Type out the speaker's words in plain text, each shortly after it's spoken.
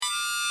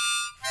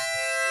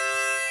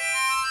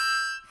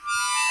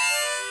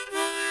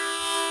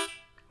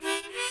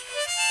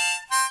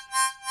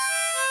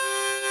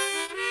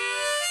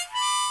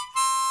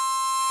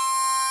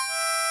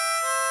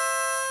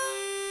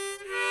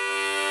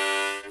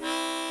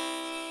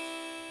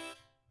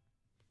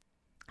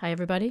Hi,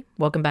 everybody.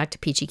 Welcome back to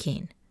Peachy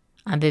Keen.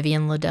 I'm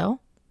Vivian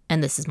Liddell,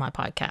 and this is my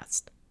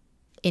podcast.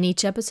 In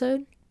each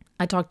episode,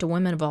 I talk to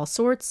women of all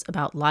sorts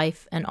about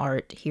life and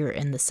art here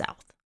in the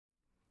South.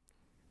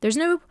 There's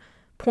no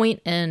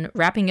point in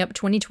wrapping up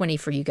 2020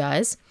 for you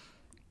guys.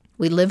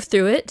 We lived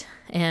through it,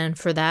 and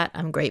for that,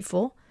 I'm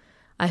grateful.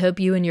 I hope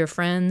you and your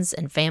friends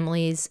and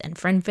families and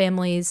friend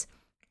families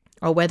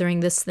are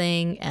weathering this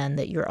thing and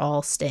that you're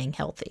all staying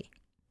healthy.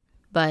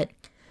 But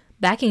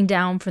backing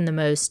down from the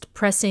most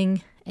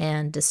pressing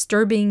and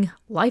disturbing,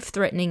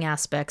 life-threatening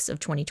aspects of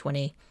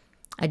 2020,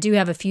 I do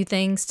have a few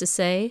things to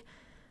say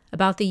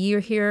about the year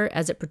here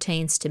as it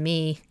pertains to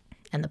me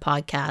and the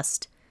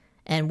podcast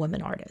and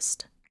women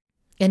artists.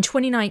 In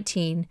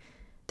 2019,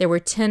 there were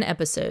 10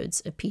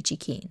 episodes of Peachy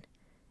Keen.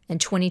 In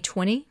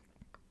 2020,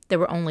 there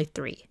were only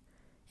 3,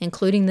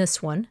 including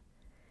this one,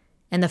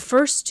 and the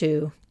first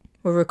 2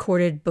 were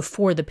recorded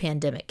before the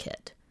pandemic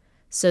hit.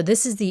 So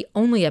this is the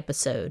only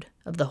episode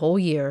of the whole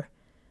year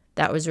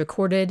that was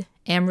recorded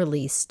and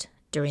released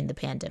during the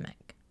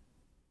pandemic.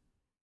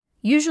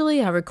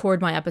 Usually I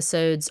record my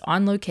episodes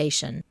on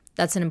location.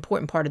 That's an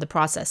important part of the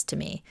process to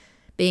me,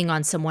 being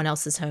on someone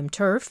else's home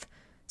turf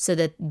so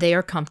that they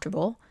are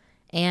comfortable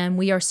and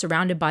we are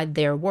surrounded by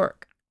their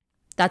work.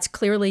 That's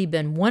clearly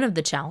been one of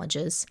the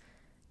challenges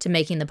to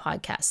making the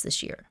podcast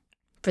this year.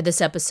 For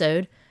this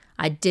episode,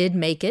 I did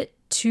make it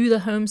to the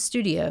home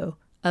studio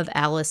of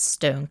Alice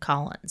Stone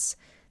Collins,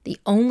 the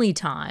only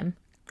time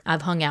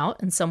I've hung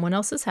out in someone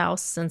else's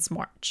house since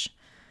March.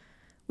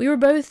 We were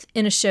both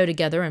in a show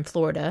together in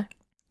Florida,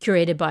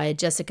 curated by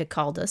Jessica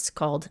Caldas,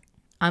 called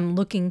I'm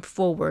Looking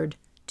Forward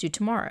to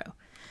Tomorrow.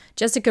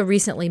 Jessica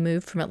recently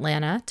moved from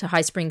Atlanta to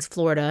High Springs,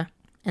 Florida,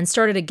 and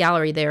started a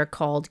gallery there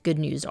called Good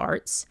News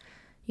Arts.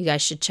 You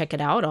guys should check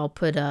it out. I'll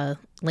put a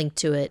link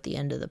to it at the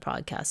end of the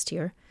podcast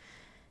here.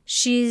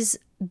 Jessica's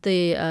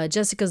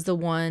the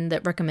one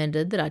that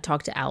recommended that I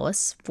talk to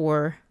Alice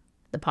for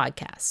the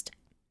podcast.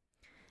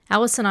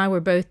 Alice and I were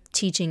both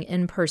teaching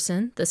in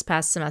person this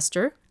past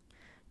semester,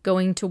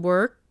 going to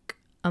work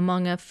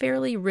among a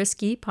fairly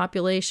risky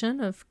population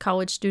of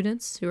college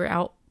students who are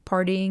out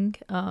partying.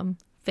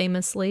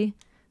 Famously,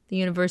 the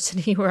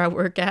university where I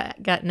work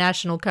at got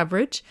national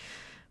coverage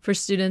for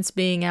students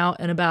being out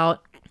and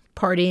about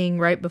partying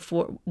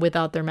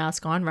without their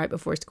mask on right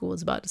before school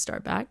was about to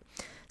start back.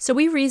 So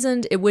we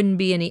reasoned it wouldn't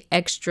be any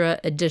extra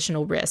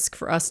additional risk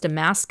for us to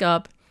mask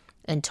up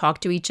and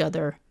talk to each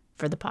other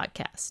for the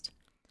podcast.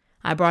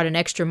 I brought an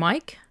extra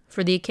mic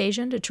for the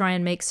occasion to try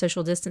and make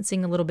social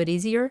distancing a little bit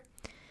easier.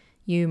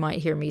 You might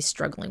hear me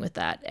struggling with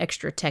that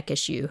extra tech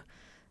issue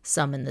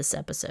some in this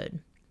episode.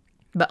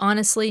 But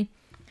honestly,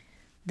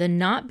 the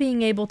not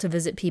being able to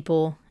visit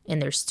people in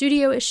their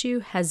studio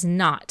issue has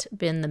not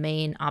been the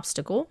main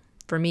obstacle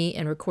for me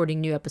in recording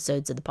new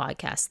episodes of the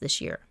podcast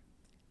this year.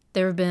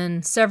 There have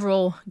been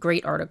several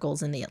great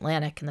articles in The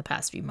Atlantic in the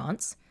past few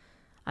months.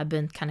 I've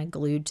been kind of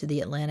glued to The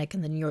Atlantic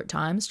and the New York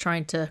Times,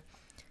 trying to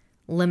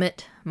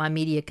limit my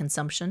media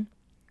consumption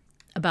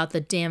about the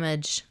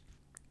damage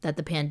that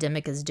the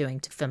pandemic is doing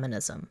to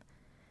feminism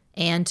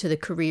and to the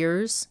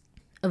careers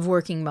of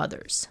working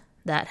mothers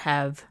that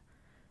have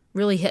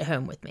really hit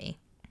home with me.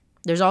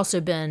 There's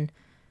also been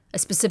a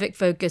specific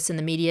focus in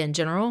the media in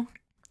general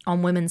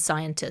on women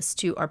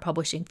scientists who are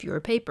publishing fewer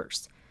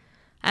papers.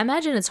 I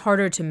imagine it's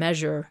harder to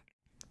measure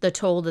the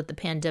toll that the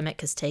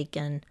pandemic has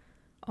taken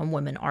on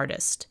women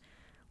artists.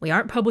 We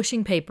aren't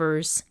publishing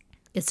papers.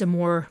 It's a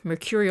more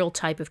mercurial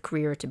type of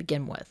career to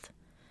begin with.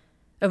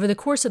 Over the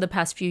course of the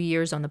past few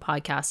years on the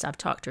podcast, I've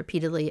talked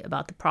repeatedly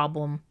about the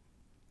problem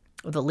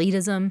of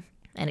elitism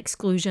and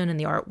exclusion in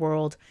the art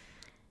world.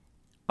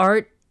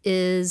 Art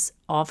is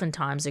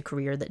oftentimes a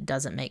career that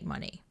doesn't make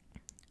money,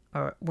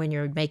 or when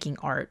you're making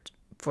art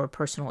for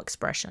personal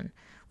expression,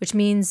 which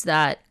means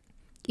that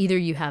either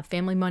you have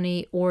family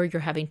money or you're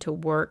having to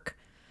work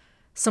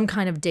some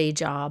kind of day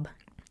job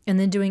and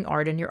then doing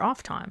art in your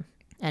off time.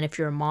 And if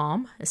you're a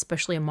mom,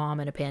 especially a mom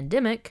in a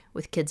pandemic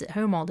with kids at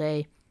home all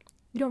day,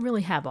 you don't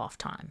really have off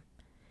time.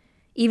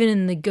 Even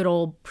in the good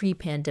old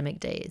pre-pandemic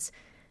days,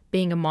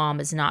 being a mom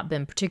has not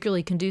been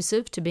particularly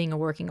conducive to being a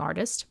working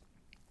artist.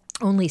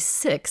 Only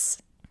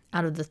 6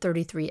 out of the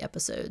 33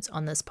 episodes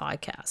on this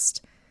podcast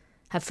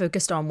have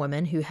focused on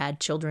women who had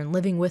children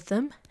living with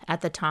them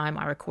at the time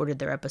I recorded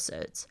their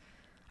episodes.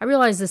 I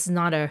realize this is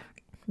not a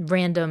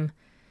random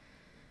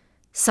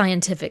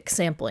scientific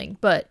sampling,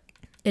 but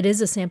it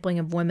is a sampling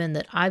of women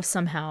that I'm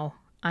somehow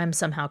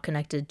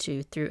connected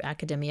to through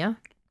academia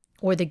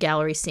or the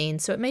gallery scene,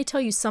 so it may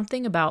tell you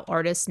something about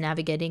artists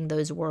navigating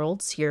those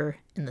worlds here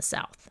in the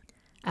South.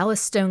 Alice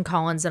Stone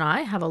Collins and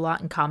I have a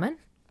lot in common,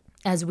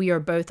 as we are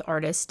both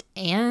artists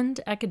and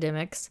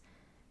academics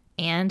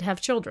and have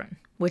children,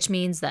 which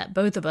means that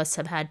both of us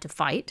have had to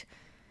fight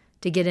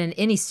to get in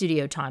any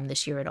studio time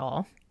this year at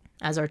all,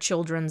 as our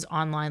children's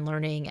online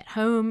learning at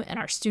home and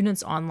our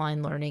students'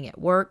 online learning at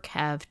work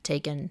have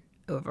taken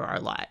over our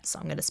lives. So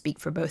I'm going to speak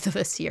for both of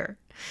us here.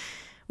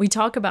 We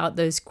talk about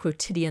those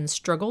quotidian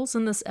struggles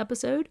in this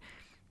episode,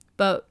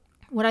 but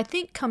what I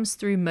think comes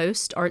through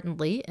most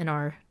ardently in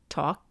our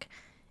talk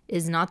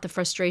is not the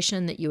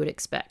frustration that you would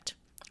expect.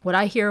 What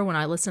I hear when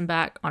I listen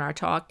back on our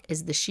talk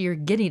is the sheer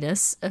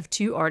giddiness of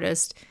two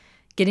artists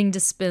getting to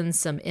spend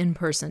some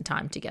in-person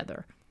time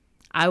together.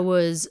 I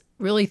was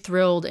really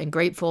thrilled and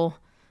grateful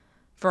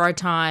for our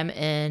time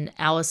in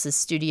Alice's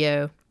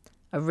studio,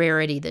 a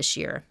rarity this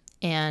year,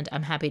 and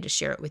I'm happy to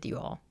share it with you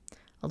all.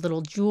 A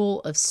little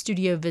jewel of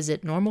studio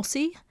visit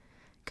normalcy,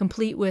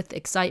 complete with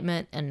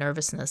excitement and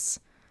nervousness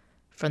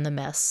from the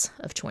mess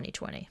of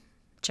 2020.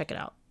 Check it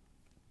out.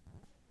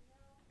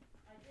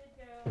 I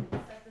did go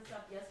set this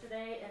up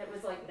yesterday, and it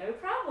was like no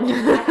problem.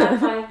 I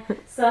had my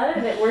son,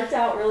 and it worked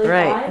out really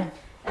fine.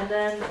 And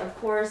then, of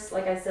course,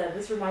 like I said,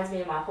 this reminds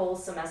me of my whole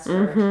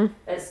semester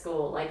at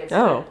school. Like, it's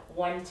like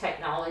one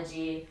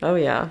technology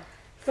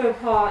faux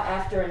pas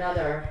after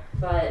another.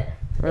 But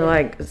or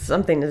like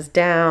something is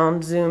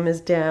down, Zoom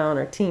is down,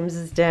 or Teams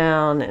is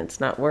down, and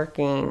it's not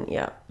working.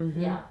 Yeah.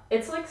 Mm-hmm. Yeah.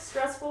 It's like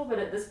stressful, but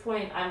at this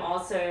point, I'm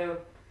also,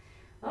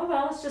 oh,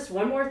 well, it's just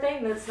one more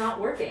thing that's not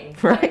working.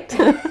 Right.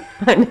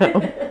 I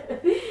know.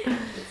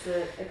 It's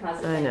a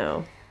constant thing. I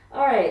know.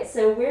 All right.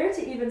 So where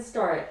to even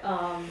start?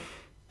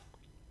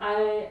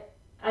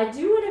 I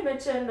do want to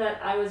mention that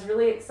I was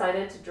really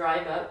excited to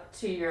drive up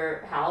to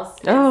your house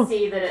and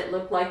see that it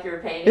looked like you were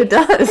painting. It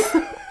does.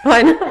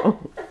 I know.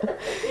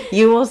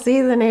 You will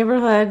see the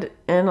neighborhood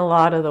in a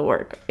lot of the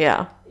work.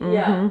 Yeah. Mm-hmm.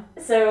 Yeah.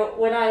 So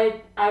when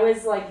I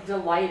was like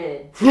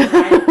delighted to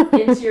drive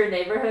into your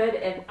neighborhood,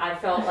 and I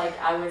felt like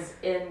I was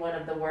in one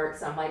of the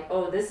works. I'm like,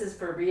 oh, this is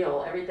for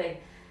real. Everything.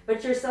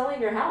 But you're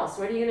selling your house.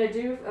 What are you going to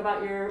do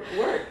about your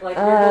work? Like,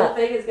 your whole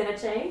thing is going to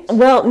change?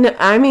 Well, no,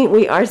 I mean,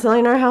 we are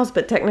selling our house,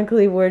 but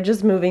technically we're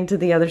just moving to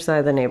the other side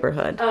of the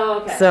neighborhood. Oh,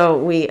 okay. So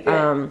we,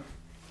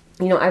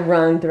 I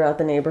run throughout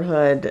the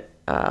neighborhood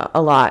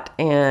a lot.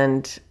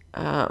 And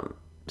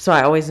so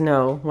I always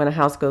know when a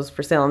house goes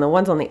for sale. And the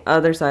ones on the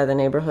other side of the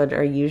neighborhood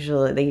they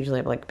usually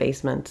have like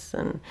basements.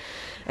 And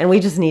we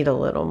just need a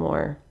little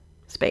more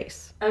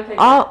space. Okay.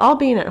 All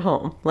being at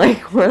home,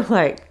 like we're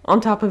like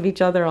on top of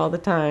each other all the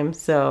time.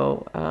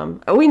 So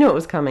we knew it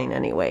was coming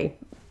anyway,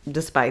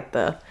 despite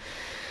the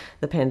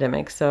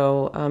pandemic.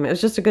 So it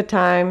was just a good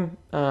time.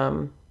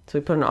 So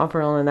we put an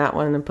offer on that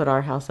one and then put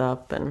our house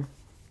up, and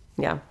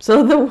yeah.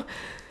 So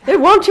it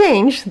won't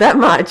change that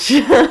much.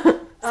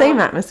 Same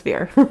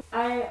atmosphere.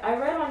 I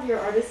read on your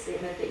artist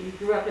statement that you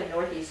grew up in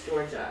Northeast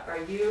Georgia. Are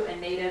you a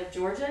native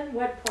Georgian?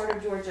 What part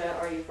of Georgia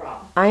are you from?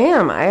 I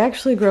am. I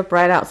actually grew up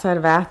right outside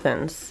of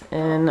Athens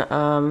in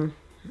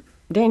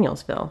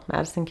Danielsville,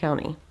 Madison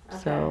County.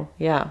 Okay. So,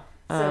 yeah.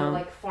 So,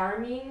 like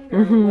farming?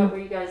 Or what were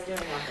you guys doing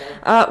out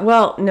there?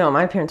 Well, no,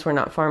 my parents were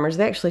not farmers.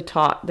 They actually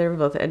taught. They were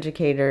both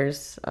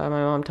educators. My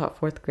mom taught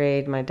 4th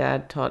grade. My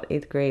dad taught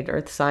 8th grade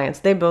earth science.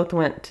 They both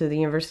went to the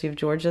University of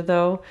Georgia,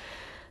 though.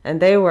 And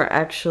they were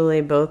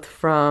actually both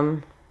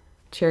from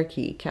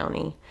Cherokee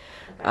County.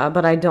 Okay.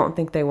 But I don't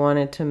think they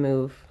wanted to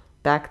move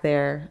back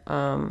there.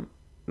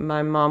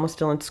 My mom was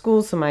still in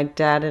school, so my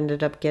dad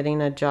ended up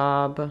getting a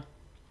job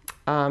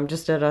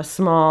just at a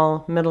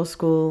small middle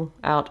school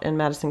out in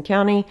Madison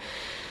County.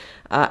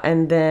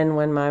 And then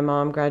when my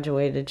mom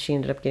graduated, she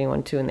ended up getting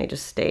one too, and they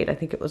just stayed. I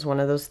think it was one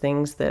of those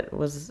things that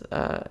was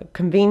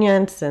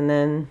convenience, and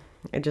then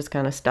it just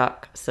kind of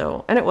stuck.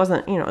 So, and it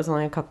wasn't, it was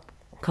only a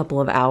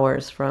couple of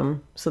hours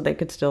from, so they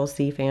could still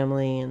see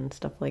family and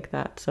stuff like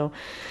that. So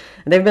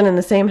they've been in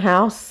the same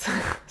house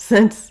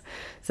since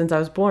I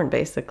was born,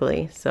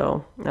 basically.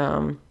 So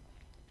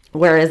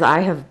whereas I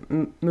have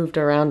moved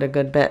around a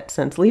good bit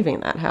since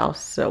leaving that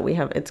house, so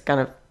it's kind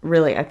of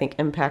really, I think,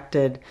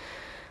 impacted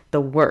the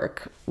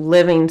work,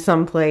 living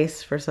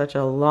someplace for such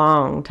a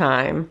long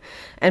time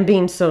and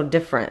being so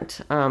different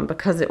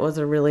because it was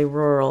a really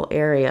rural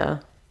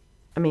area.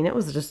 I mean, it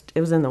was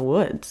in the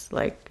woods.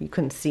 Like, you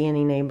couldn't see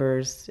any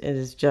neighbors.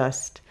 It's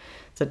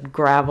a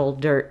gravel,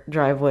 dirt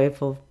driveway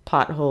full of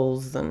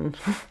potholes. And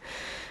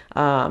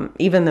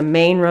even the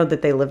main road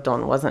that they lived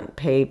on wasn't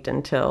paved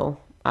until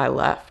I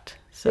left.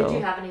 So, did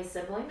you have any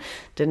siblings?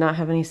 Did not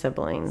have any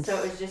siblings. So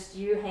it was just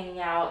you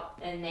hanging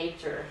out in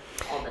nature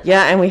all the time?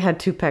 Yeah, and we had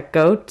 2 pet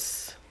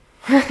goats,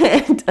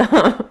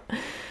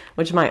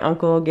 which my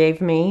uncle gave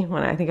me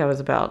when I think I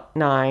was about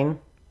 9.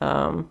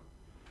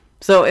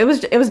 So it was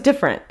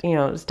different, it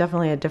was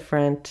definitely a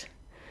different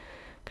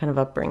kind of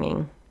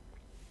upbringing.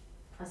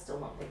 I still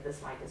don't think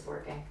this mic is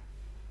working.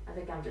 I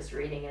think I'm just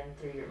reading in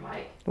through your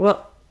mic.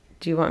 Well,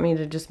 do you want me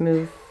to just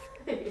move?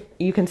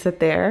 You can sit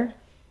there,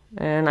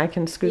 and I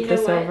can scoot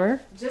this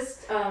over.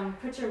 Just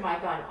put your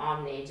mic on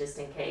Omni just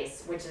in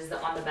case, which is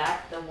on the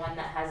back, the one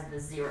that has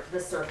the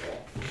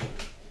circle.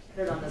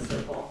 Put it on the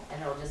circle,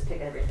 and it'll just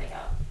pick everything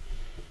up.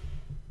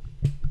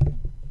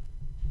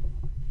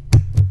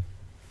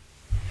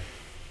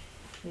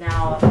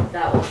 Now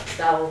that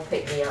will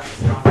pick me up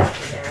stronger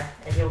from there,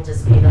 and you'll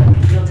just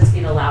be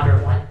the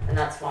louder one, and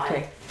that's fine.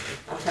 Okay.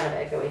 I'm kind of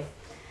echoey.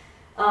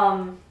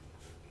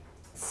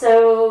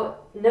 So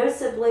no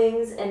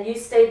siblings, and you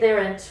stayed there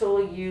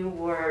until you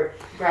were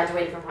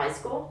graduated from high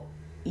school?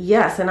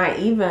 Yes, and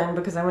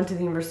because I went to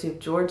the University of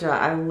Georgia,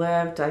 I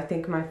lived, I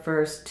think, my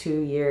first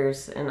 2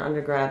 years in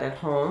undergrad at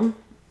home.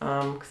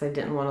 because I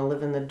didn't want to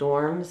live in the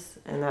dorms.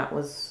 And that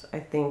was, I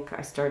think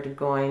I started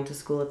going to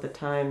school at the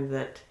time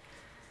that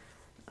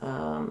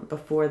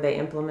before they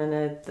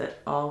implemented that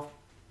all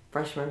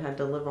freshmen had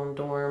to live on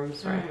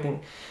dorms, or I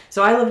think.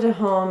 So I lived at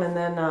home, and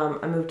then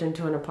I moved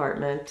into an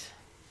apartment.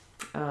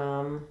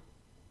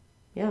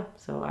 Yeah,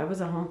 so I was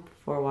at home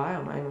for a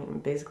while. I mean,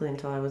 basically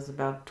until I was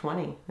about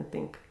 20, I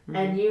think.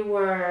 And you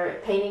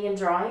were painting and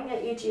drawing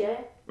at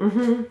UGA?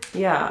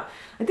 Yeah.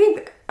 I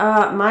think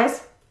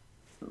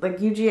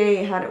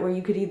UGA had it where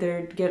you could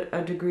either get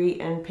a degree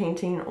in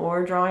painting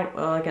or drawing,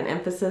 or like an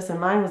emphasis, and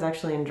mine was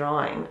actually in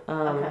drawing,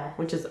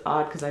 which is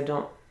odd because I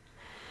don't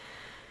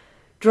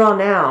draw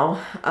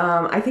now.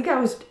 I think I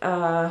was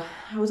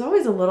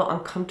always a little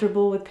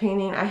uncomfortable with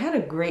painting. I had a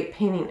great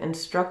painting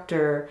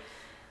instructor,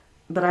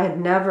 but I had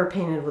never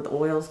painted with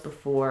oils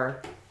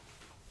before,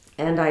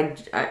 and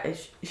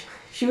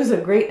she was a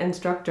great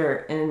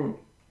instructor, and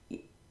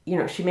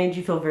she made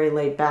you feel very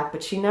laid back,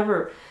 but she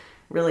never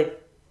really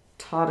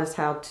taught us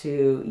how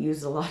to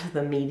use a lot of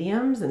the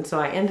mediums. And so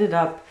I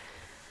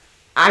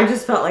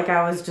just felt like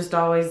I was just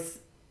always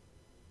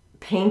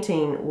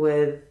painting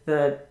with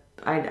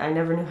I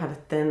never knew how to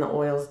thin the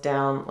oils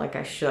down like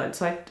I should.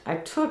 So I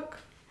took,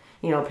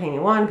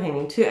 painting 1,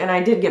 painting 2, and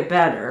I did get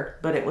better,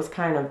 but it was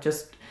kind of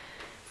just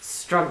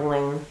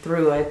struggling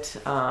through it.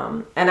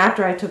 And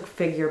after I took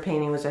figure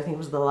painting, which I think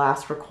was the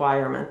last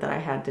requirement that I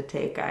had to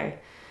take,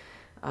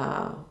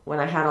 when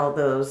I had all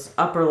those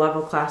upper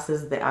level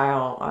classes, I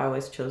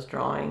always chose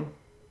drawing.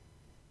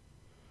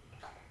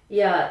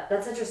 Yeah,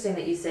 that's interesting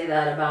that you say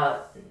that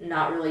about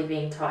not really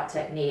being taught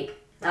technique.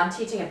 I'm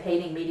teaching a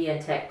painting media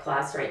and tech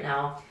class right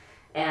now,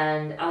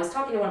 and I was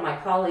talking to one of my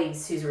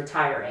colleagues who's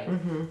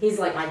retiring. He's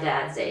like my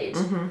dad's age,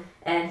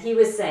 and he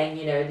was saying,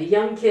 the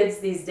young kids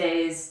these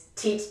days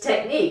teach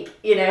technique.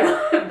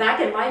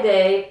 Back in my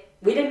day,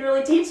 we didn't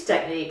really teach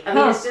technique. I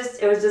mean,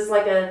 it was just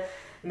like a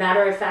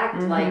matter of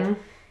fact, like.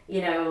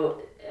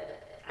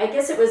 I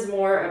guess it was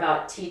more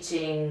about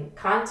teaching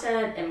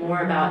content and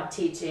more about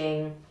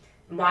teaching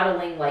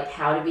modeling, like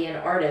how to be an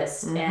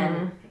artist.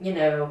 And,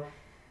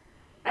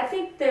 I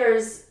think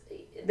there's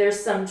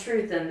some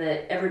truth in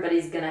that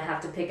everybody's going to have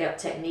to pick up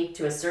technique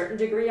to a certain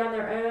degree on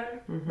their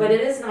own. But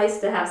it is nice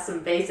to have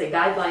some basic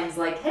guidelines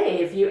like,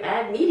 hey, if you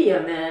add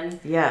medium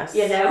in, yes.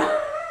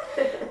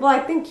 Well, I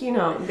think,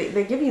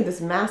 they give you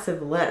this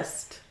massive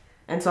list.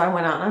 And so I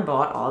went out and I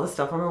bought all the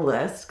stuff on the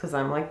list because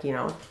I'm like,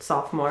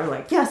 sophomore,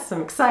 like, yes,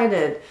 I'm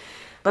excited.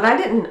 But I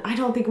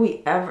don't think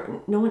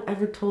no one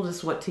ever told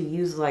us what to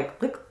use like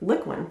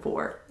Liquin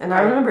for. And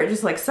I remember it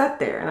just like sat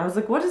there and I was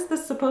like, what is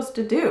this supposed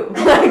to do?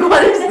 Like,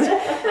 what is this?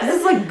 Is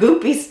this like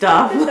goopy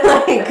stuff?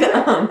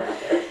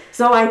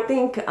 So I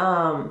think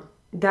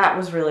that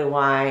was really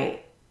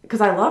why,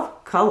 because I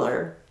love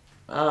color.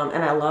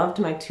 And I loved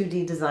my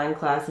 2D design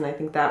class, and I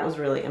think that was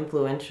really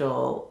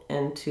influential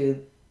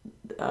into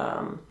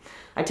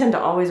I tend to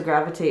always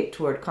gravitate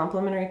toward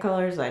complementary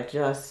colors. I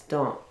just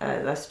don't,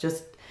 that's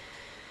just,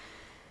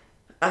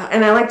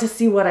 and I like to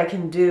see what I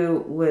can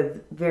do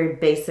with very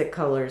basic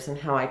colors and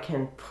how I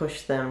can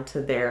push them to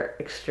their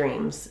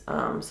extremes.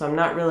 So I'm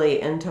not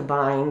really into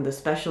buying the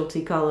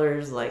specialty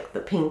colors like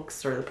the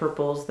pinks or the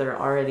purples that are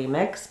already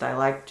mixed. I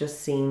like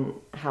just seeing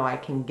how I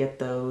can get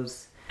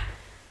those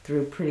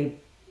through pretty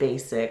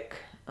basic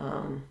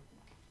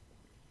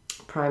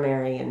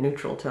primary and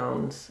neutral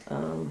tones.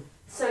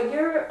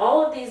 So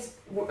all of these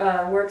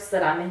works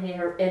that I'm in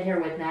here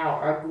with now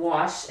are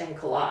gouache and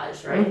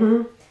collage,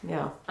 right?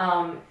 Yeah.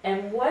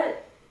 And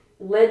what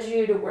led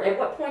you to at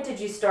what point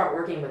did you start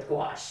working with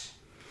gouache?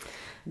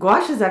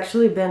 Gouache has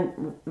actually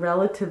been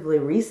relatively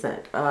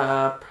recent.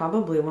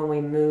 Probably when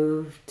we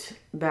moved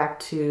back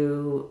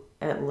to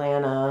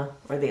Atlanta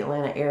or the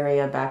Atlanta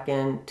area back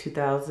in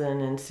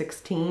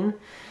 2016.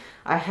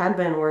 I had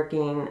been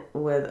working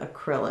with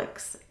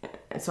acrylics.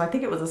 So I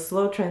think it was a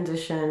slow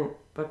transition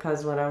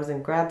because when I was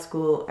in grad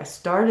school, I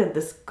started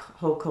this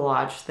whole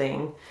collage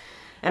thing.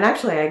 And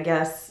actually, I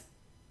guess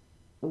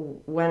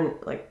when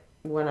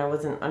I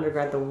was in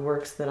undergrad, the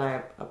works that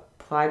I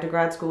applied to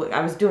grad school,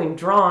 I was doing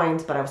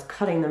drawings, but I was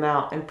cutting them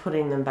out and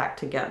putting them back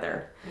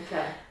together.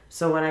 Okay.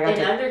 So when I got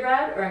in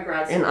undergrad or in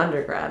grad school? In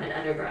undergrad. In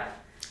undergrad.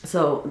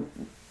 So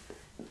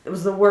it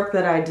was the work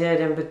that I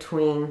did in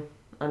between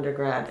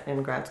undergrad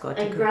and grad school.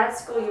 In grad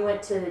school, you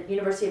went to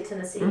University of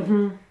Tennessee.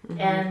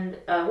 And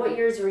what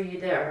years were you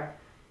there?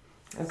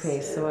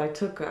 Okay, so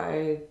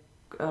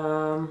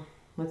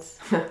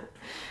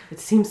it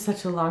seems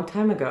such a long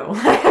time ago.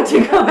 I have to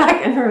go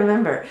back and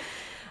remember.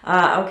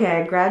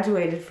 I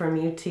graduated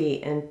from UT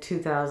in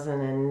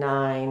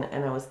 2009,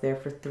 and I was there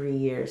for 3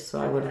 years,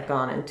 so I would have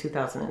gone in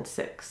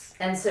 2006.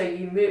 And so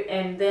you moved,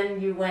 and then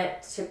you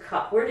went to,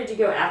 where did you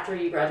go after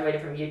you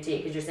graduated from UT?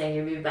 Because you're saying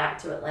you moved back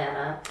to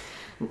Atlanta.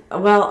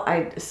 Well,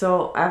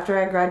 so after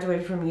I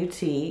graduated from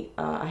UT,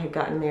 I had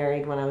gotten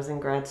married when I was in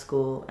grad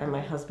school, and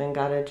my husband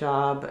got a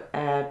job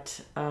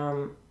at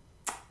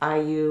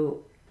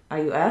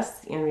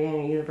IUS,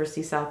 Indiana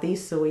University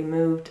Southeast. So we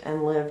moved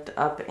and lived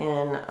up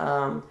in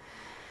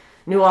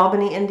New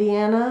Albany,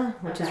 Indiana,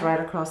 which is right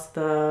across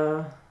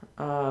the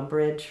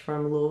Bridge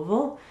from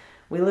Louisville.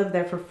 We lived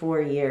there for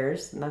 4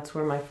 years, and that's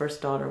where my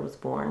first daughter was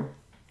born.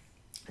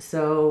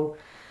 So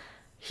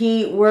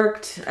he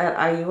worked at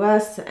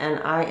IUS, and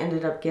I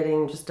ended up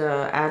getting just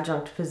a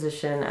adjunct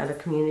position at a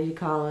community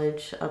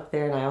college up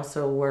there, and I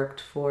also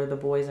worked for the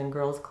Boys and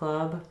Girls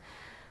Club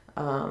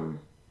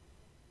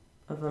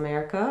of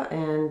America,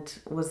 and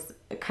was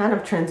kind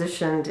of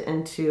transitioned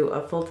into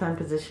a full-time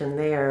position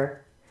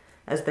there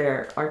as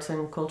their arts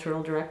and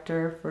cultural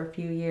director for a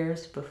few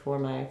years before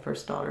my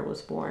first daughter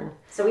was born.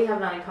 So we have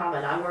that in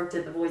common. I worked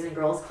at the Boys and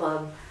Girls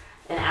Club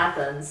in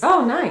Athens.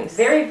 Oh, nice.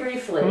 Very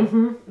briefly,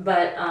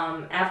 but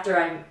after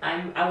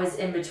I was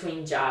in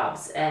between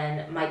jobs,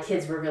 and my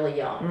kids were really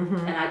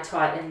young, and I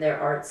taught in their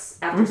arts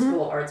after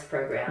school arts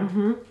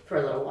program for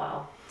a little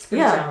while. It's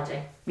pretty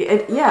challenging.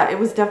 It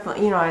was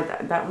definitely,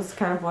 that was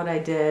kind of what I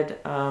did.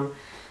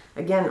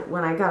 Again,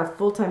 when I got a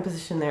full-time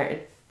position there,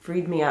 it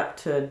freed me up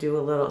to do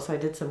a little, so I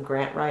did some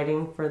grant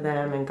writing for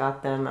them and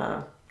got them,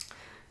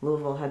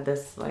 Louisville had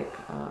this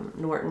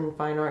Norton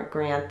Fine Art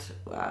grant,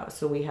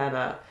 so we had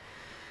a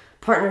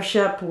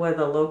partnership with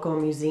a local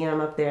museum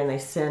up there, and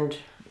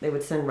they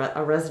would send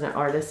a resident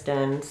artist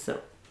in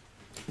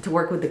to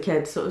work with the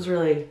kids, so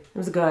it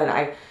was good.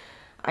 I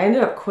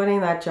ended up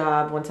quitting that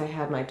job once I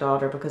had my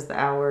daughter because the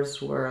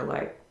hours were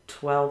like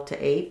 12 to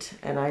 8,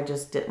 and I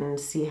just didn't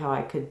see how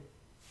I could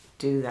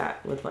do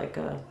that with like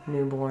a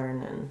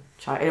newborn and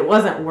child. It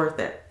wasn't worth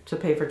it to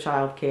pay for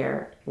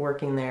childcare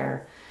working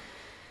there.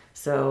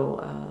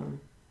 So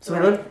we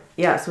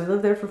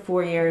lived there for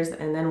 4 years,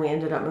 and then we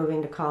ended up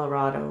moving to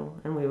Colorado,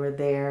 and we were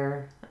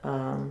there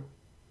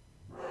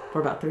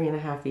for about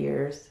 3.5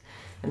 years,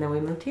 and then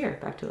we moved here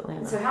back to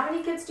Atlanta. So how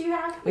many kids do you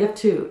have? We have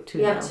two.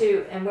 You have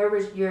two, and where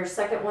was your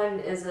second one?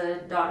 Is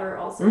a daughter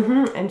also?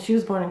 And she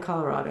was born in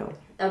Colorado.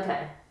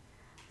 Okay,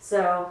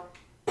 so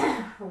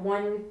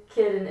one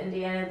kid in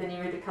Indiana, then you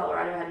moved to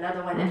Colorado, had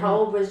another one. And how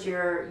old was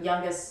your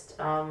youngest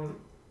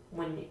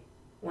when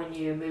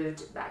you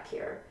moved back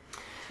here?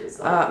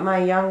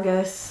 My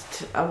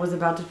youngest was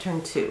about to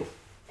turn 2.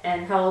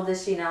 And how old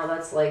is she now?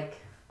 That's like...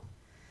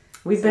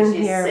 We've been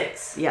she's here...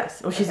 6.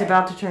 Yes. Well, she's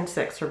about to turn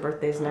 6. Her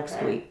birthday's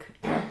next week.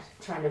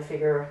 Trying to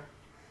figure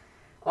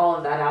all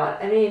of that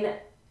out. I mean,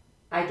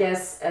 I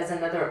guess as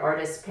another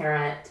artist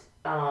parent,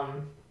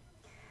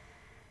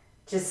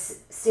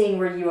 just seeing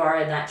where you are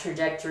in that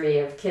trajectory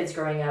of kids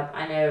growing up,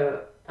 I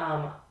know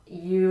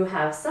you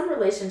have some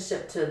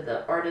relationship to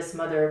the Artist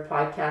Mother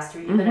podcast.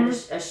 Have you been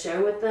at a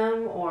show with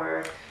them,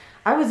 or...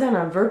 I was in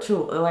a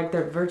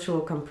their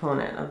virtual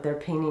component of their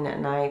painting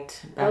at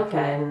night back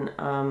in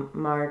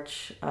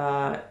March.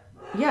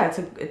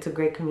 It's a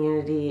great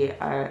community.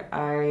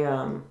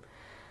 I'm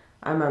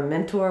a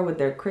mentor with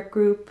their crit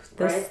group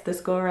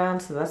this go around,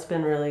 so that's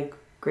been really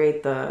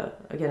great.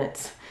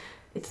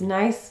 It's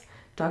nice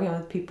talking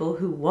with people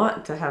who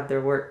want to have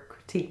their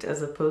work critiqued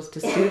as opposed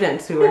to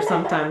students who are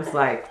sometimes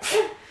like,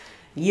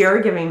 you're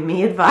giving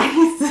me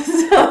advice.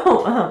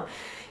 So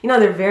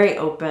they're very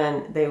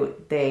open.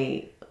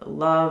 They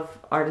love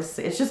artists.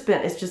 It's just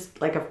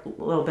like a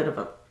little bit of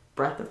a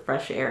breath of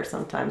fresh air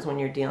sometimes when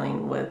you're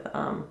dealing with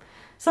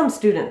some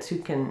students who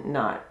can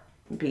not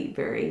be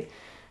very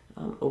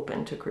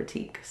open to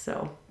critique.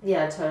 So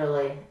yeah,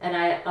 totally. And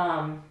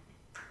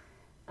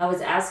I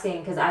was asking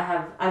because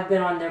I've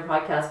been on their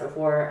podcast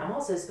before. I'm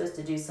also supposed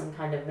to do some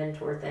kind of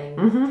mentor thing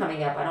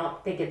coming up. I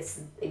don't think it's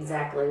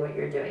exactly what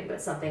you're doing,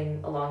 but something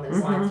along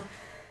those lines.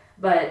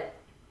 But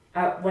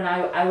when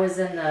I was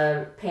in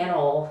the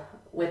panel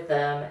with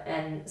them,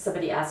 and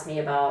somebody asked me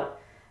about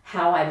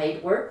how I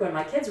made work when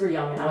my kids were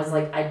young, and I was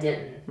like, I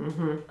didn't.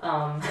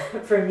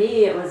 For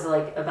me, it was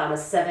like about a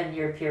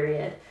 7-year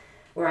period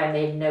where I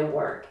made no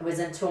work. It was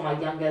until my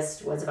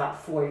youngest was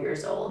about 4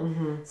 years old.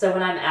 So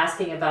when I'm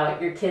asking about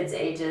your kids'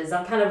 ages,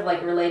 I'm kind of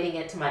like relating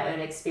it to my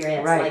own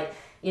experience. Right.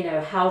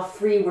 Like, how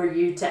free were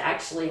you to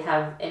actually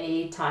have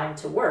any time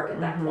to work at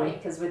that point?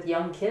 Because with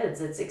young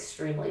kids, it's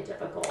extremely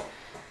difficult.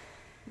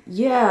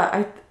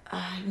 Yeah,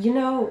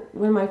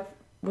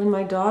 when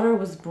my daughter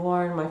was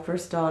born, my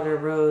first daughter,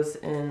 Rose,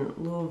 in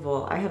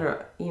Louisville,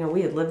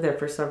 we had lived there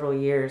for several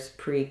years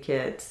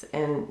pre-kids,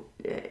 and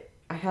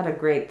I had a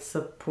great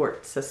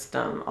support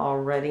system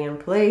already in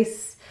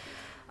place.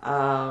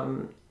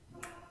 And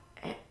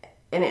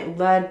it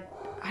led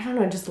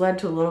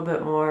to a little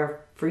bit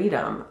more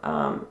freedom.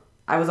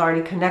 I was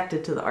already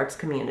connected to the arts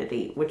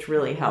community, which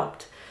really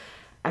helped.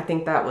 I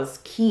think that was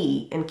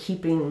key in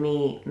keeping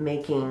me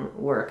making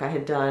work. I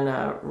had done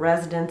a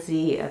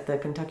residency at the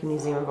Kentucky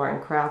Museum of Art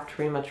and Craft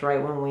pretty much right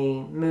when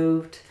we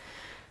moved,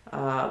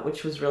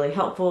 which was really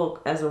helpful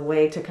as a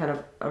way to kind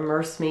of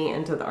immerse me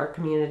into the art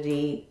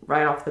community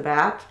right off the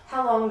bat.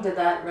 How long did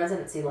that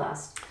residency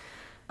last?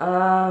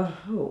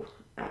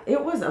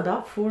 It was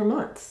about 4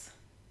 months.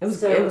 It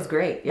was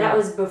great. Yeah. That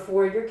was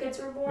before your kids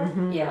were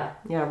born? Yeah.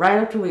 Yeah, right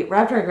after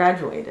I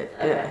graduated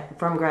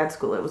from grad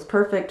school. It was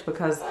perfect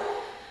because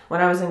when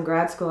I was in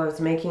grad school, I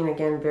was making,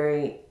 again,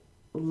 very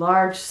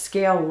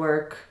large-scale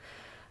work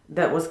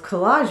that was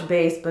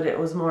collage-based, but it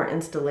was more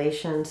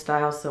installation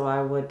style, so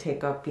I would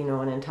take up,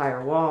 an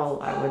entire wall.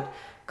 I would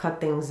cut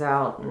things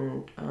out,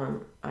 and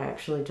I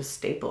actually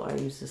just I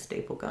used a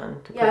staple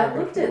gun to Yeah, put I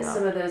looked at everything out.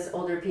 some of those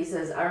older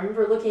pieces. I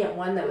remember looking at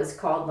one that was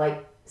called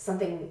like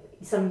some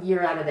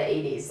year out of the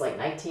 80s, like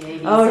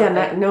 1980. Oh something.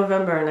 yeah,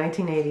 November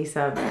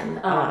 1987.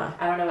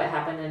 I don't know what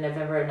happened in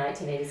November of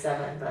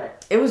 1987,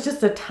 but it was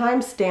just a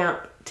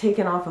timestamp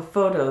taken off a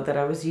photo that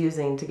I was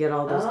using to get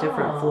all those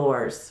different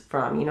floors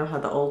from. You know how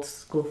the old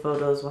school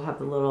photos will have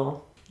the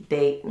little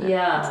date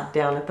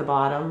down at the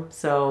bottom.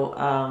 So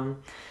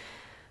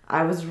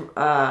I was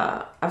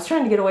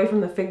trying to get away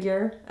from the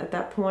figure at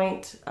that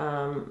point.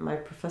 My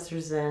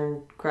professors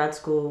in grad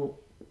school,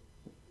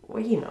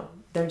 well, you know,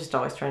 they're just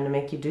always trying to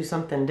make you do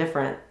something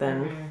different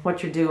than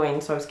what you're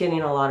doing. So I was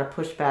getting a lot of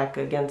pushback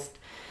against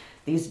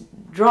these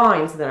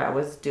drawings that I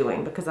was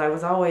doing, because I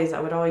would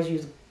always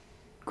use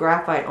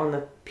graphite on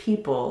the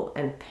people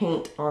and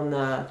paint on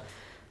the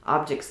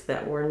objects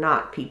that were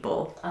not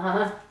people.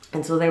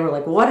 And so they were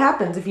like, well, what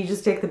happens if you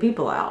just take the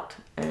people out?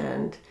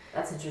 And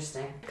that's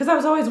interesting. Because I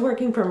was always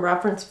working from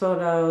reference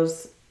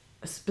photos,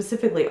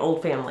 specifically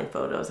old family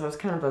photos. I was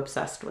kind of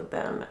obsessed with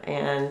them.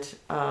 And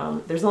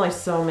there's only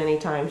so many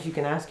times you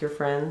can ask your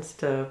friends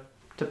to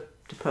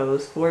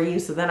pose for you.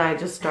 So then I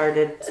just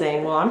started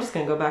saying, well, I'm just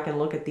going to go back and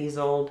look at these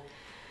old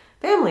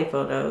family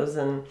photos.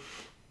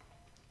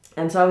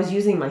 And so I was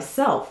using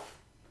myself,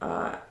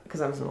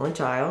 because I was an only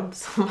child.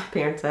 So my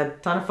parents had a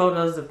ton of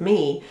photos of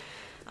me.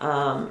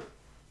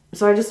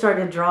 So I just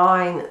started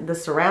drawing the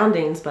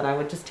surroundings, but I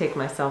would just take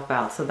myself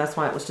out. So that's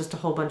why it was just a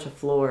whole bunch of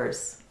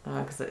floors,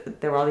 because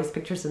there were all these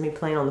pictures of me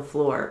playing on the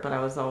floor, but I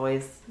was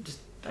always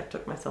I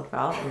took myself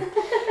out and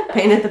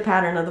painted the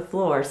pattern of the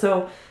floor.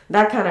 So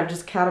that kind of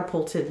just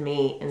catapulted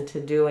me into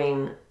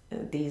doing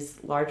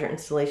these larger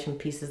installation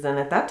pieces. And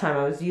at that time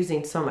I was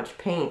using so much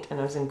paint, and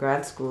I was in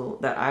grad school,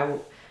 that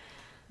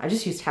I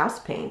just used house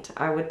paint.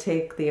 I would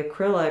take the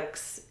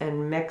acrylics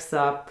and mix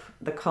up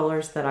the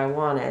colors that I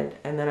wanted,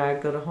 and then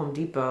I'd go to Home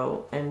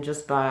Depot and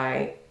just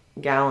buy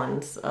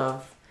gallons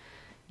of,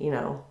 you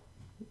know,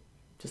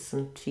 just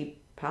some cheap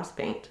house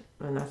paint,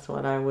 and that's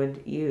what I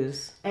would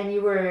use. And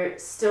you were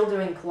still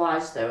doing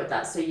collage though with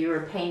that, so you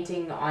were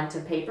painting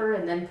onto paper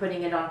and then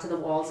putting it onto the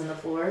walls and the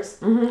floors?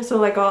 Mm-hmm. So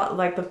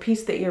like the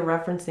piece that you're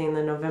referencing,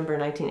 the November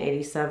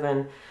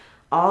 1987,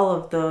 all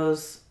of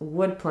those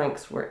wood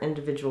planks were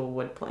individual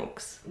wood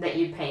planks that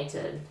you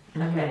painted.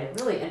 Okay,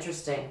 really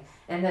interesting.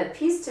 And the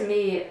piece, to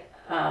me,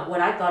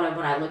 what I thought of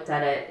when I looked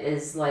at it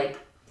is like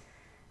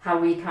how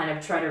we kind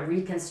of try to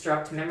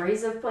reconstruct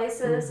memories of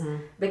places,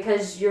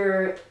 because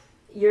your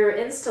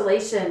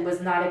installation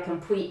was not a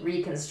complete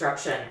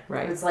reconstruction.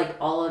 Right. It's like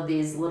all of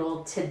these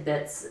little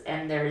tidbits,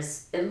 and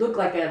it looked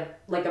like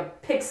a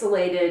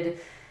pixelated,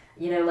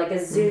 you know, like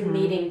a Zoom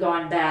meeting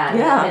gone bad.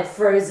 Yeah. It had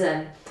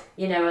frozen,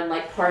 you know, and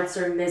like parts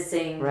are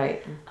missing.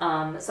 Right.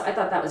 So I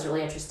thought that was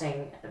really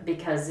interesting,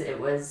 because it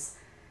was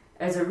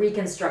a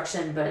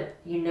reconstruction, but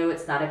you know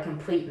it's not a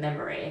complete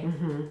memory.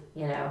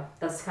 You know,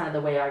 that's kind of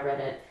the way I read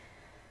it.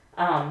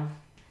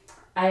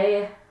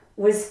 I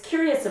was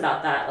curious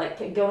about that,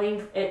 like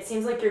it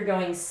seems like you're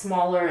going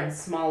smaller and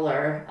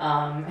smaller.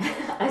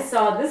 I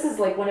saw, this is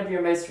like one of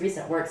your most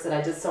recent works that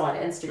I just saw on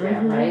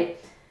Instagram, right?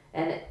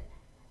 And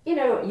you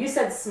know, you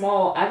said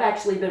small. I've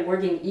actually been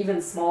working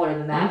even smaller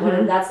than that.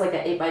 That's like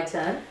an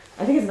 8x10.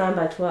 I think it's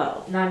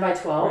 9x12.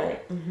 9x12.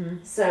 Right.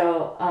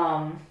 So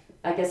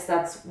I guess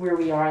that's where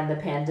we are in the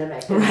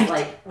pandemic. It's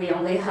like we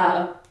only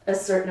have a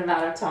certain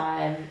amount of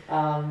time.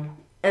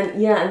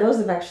 And yeah, and those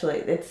have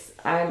actually,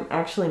 I'm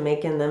actually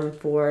making them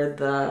for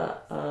the,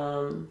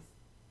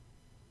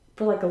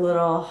 for like a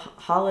little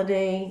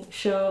holiday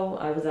show.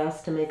 I was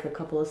asked to make a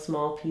couple of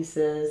small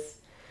pieces.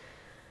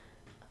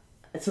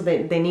 So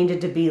they needed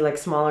to be like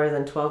smaller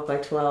than 12 by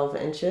 12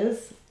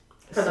 inches.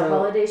 For the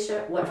holiday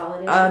show? What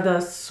holiday show?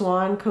 The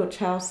Swan Coach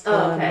House,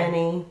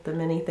 the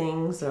mini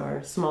things,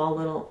 or small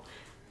little,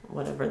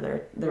 whatever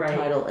their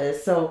title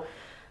is. So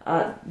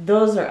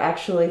those are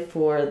actually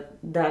for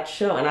that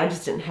show, and I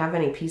just didn't have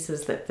any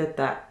pieces that fit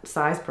that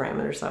size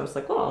parameter. So I was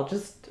like, well,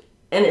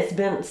 and it's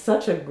been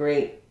such a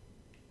great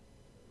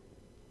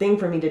thing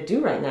for me to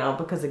do right now,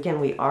 because again,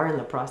 we are in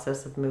the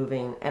process of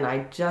moving, and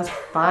I just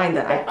find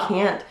that I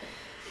can't.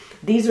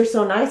 These are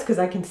so nice because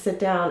I can sit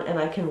down and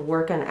I can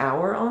work an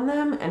hour on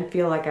them and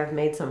feel like I've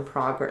made some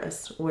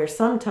progress. Where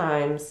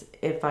sometimes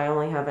if I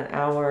only have an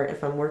hour,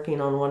 if I'm working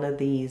on one of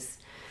these,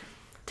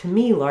 to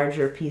me,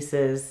 larger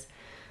pieces,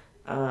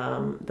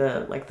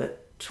 the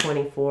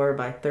 24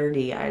 by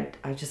 30,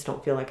 I just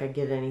don't feel like I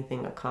get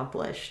anything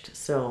accomplished.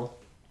 So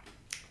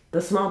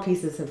the small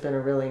pieces have been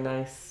a really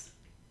nice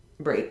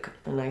break,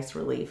 a nice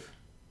relief.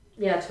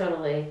 Yeah,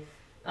 totally.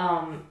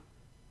 Are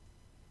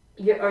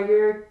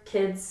your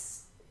kids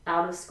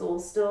out of school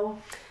still?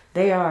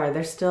 They are.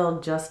 They're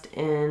still just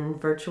in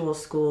virtual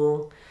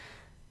school.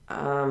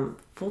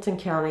 Fulton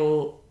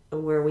County,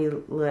 where we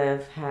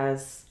live,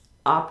 has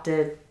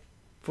opted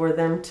for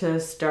them to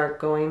start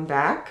going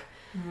back.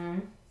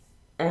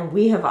 And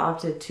we have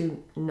opted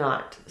to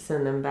not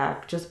send them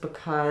back, just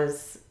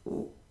because,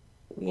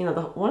 you know,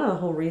 one of the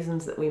whole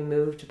reasons that we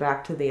moved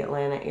back to the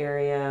Atlanta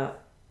area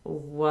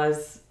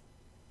was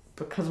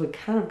because we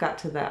kind of got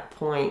to that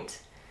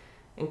point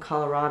in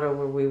Colorado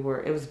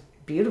where it was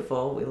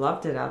beautiful. We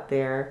loved it out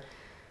there.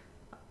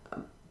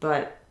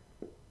 But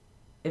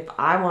if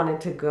I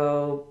wanted to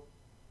go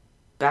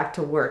back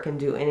to work and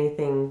do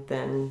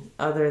anything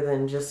other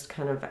than just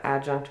kind of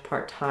adjunct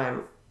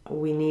part-time,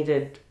 we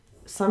needed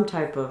some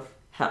type of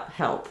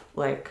help.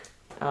 Like,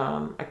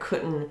 I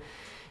couldn't,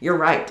 you're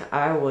right.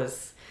 I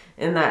was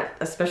in that,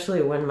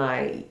 especially when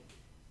my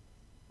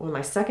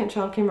second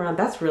child came around,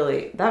 that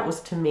was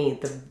to me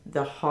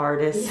the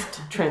hardest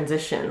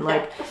transition.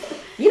 Like,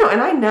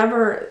 and I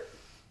never,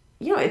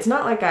 it's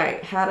not like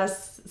I had a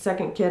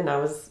second kid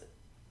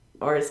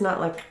or it's not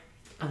like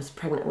I was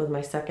pregnant with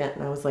my second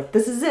and I was like,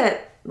 this is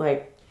it.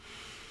 Like,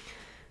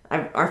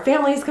 our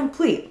family is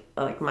complete.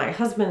 Like, my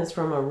husband is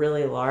from a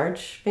really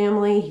large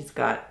family. He's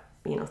got,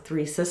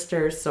 3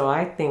 sisters. So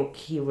I think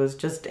he was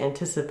just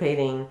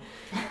anticipating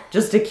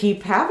just to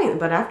keep having.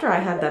 But after I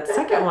had that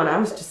second one, I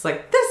was just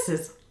like, this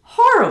is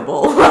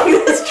horrible. Like,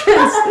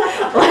 because,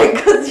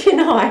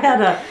 I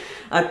had a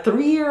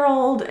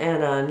 3-year-old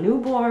and a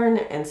newborn.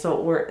 And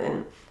so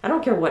and I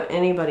don't care what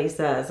anybody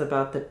says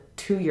about the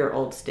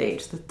 2-year-old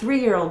stage. The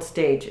 3-year-old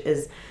stage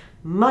is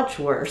much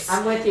worse.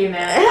 I'm with you,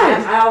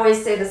 man. I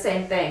always say the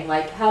same thing.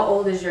 Like, how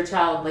old is your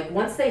child? Like,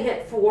 once they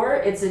hit 4,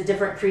 it's a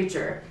different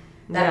creature.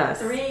 That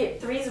yes.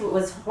 3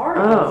 was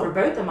horrible for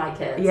both of my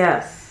kids.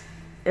 Yes.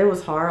 It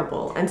was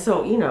horrible. And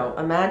so,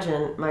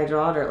 imagine my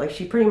daughter, like,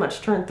 she pretty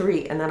much turned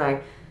 3, and then I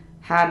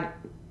had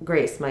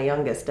Grace, my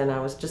youngest, and I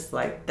was just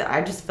like,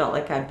 I just felt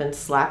like I'd been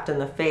slapped in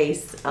the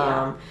face.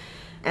 Yeah.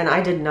 And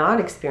I did not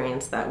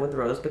experience that with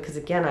Rose because,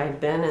 again, I had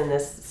been in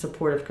this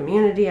supportive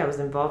community. I was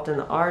involved in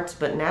the arts,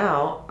 but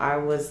now I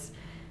was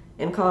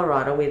in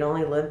Colorado. We'd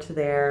only lived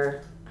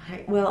there.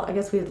 I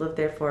guess we had lived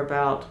there for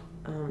about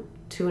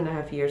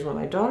 2.5 years when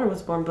my daughter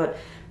was born. But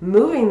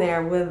moving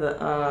there with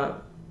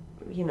a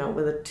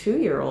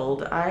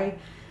 2-year-old, I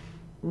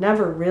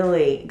never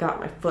really got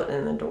my foot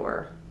in the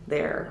door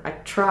there. I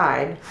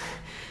tried.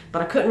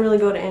 But I couldn't really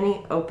go to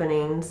any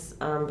openings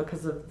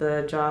because of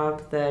the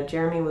job that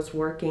Jeremy was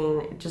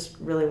working. It just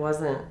really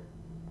wasn't,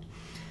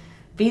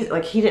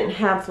 like, he didn't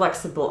have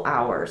flexible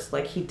hours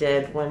like he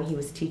did when he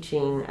was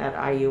teaching at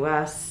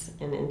IUS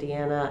in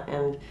Indiana.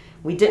 And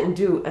we didn't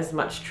do as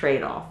much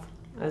trade-off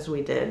as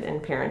we did in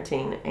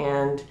parenting.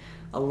 And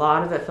a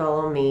lot of it fell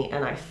on me,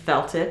 and I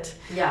felt it.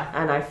 Yeah.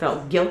 And I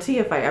felt guilty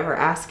if I ever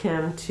asked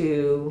him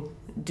to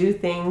do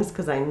things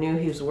because I knew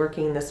he was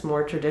working this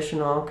more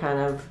traditional kind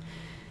of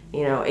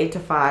 8 to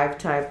 5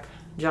 type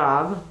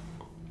job.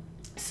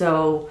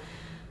 So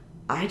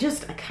I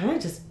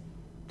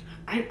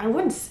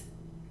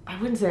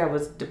wouldn't say I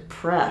was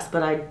depressed,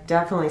 but I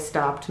definitely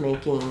stopped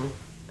making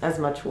as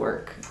much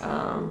work.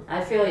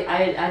 I feel like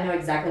I know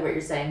exactly what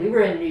you're saying. We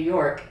were in New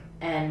York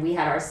and we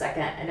had our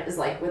second, and it was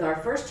like with our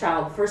first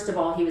child, first of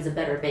all, he was a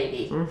better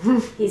baby. Mm-hmm.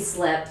 He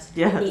slept,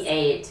 yes. He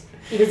ate,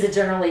 he was a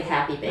generally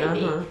happy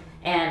baby. Uh-huh.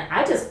 And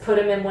I just put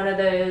him in one of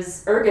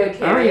those ergo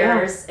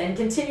carriers and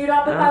continued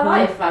on with my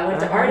life. I went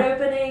to art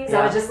openings.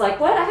 I was just like,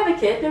 what? I have a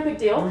kid. No big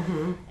deal.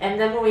 Mm-hmm. And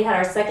then when we had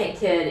our second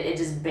kid, it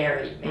just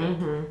buried me.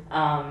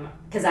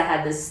 Because I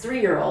had this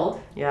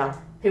 3-year-old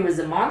who was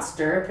a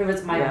monster, who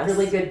was my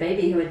really good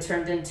baby who had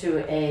turned into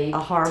a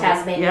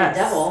Tasmanian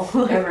devil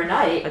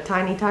overnight. A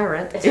tiny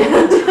tyrant.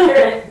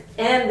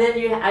 And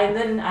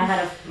then I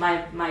had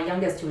my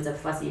youngest who was a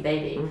fussy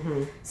baby.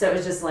 Mm-hmm. So it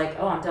was just like,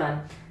 oh, I'm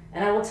done.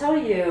 And I will tell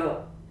you,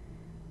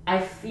 I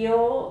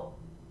feel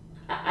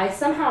I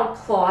somehow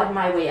clawed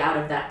my way out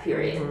of that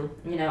period.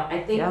 Mm-hmm.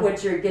 I think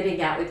what you're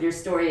getting at with your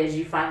story is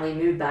you finally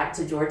moved back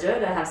to Georgia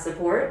to have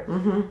support,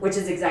 which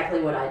is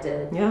exactly what I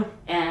did. Yeah.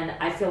 And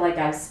I feel like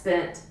I've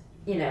spent,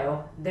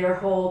 their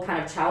whole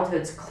kind of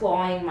childhoods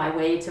clawing my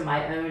way to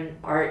my own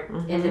art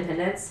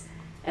independence.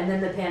 And then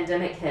the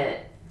pandemic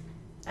hit.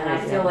 And I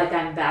feel like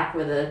I'm back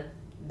with a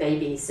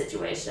baby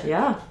situation.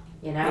 Yeah.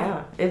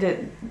 Yeah.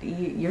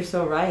 You're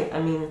so right.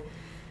 I mean,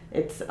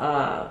 it's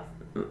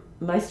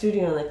my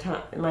studio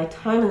and my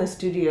time in the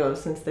studio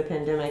since the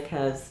pandemic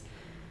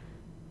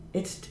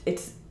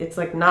it's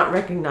like not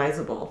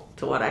recognizable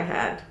to what I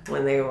had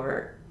when they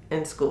were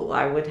in school.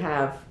 I would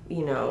have,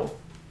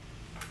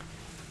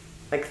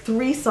 like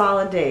 3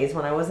 solid days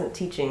when I wasn't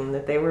teaching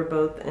that they were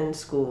both in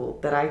school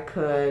that I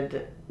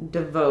could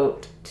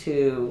devote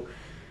to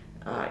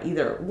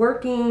either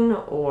working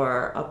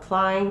or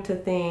applying to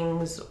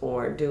things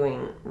or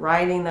doing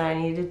writing that I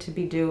needed to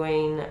be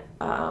doing,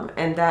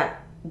 and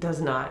that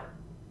does not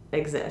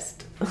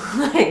exist.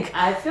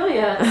 I feel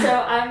you.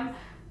 So I'm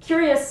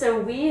curious. So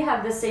we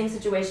have the same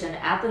situation.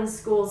 Athens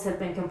schools have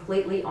been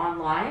completely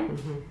online.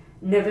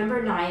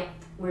 November 9th,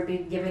 we're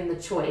being given the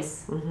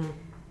choice,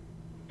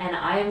 and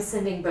I am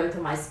sending both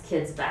of my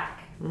kids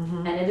back.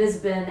 And it has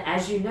been,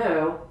 as you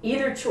know,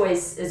 either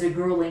choice is a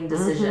grueling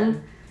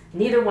decision.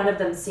 Neither one of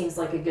them seems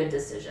like a good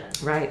decision.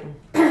 Right.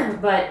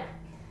 But,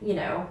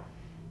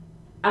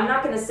 I'm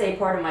not going to say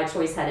part of my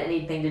choice had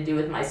anything to do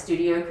with my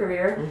studio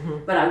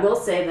career, but I will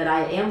say that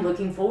I am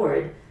looking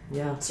forward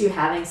to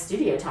having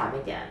studio time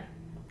again.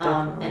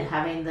 and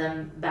having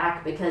them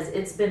back, because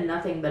it's been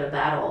nothing but a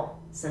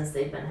battle since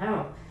they've been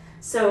home.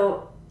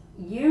 So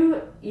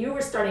you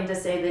were starting to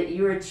say that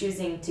you were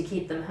choosing to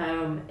keep them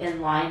home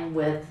in line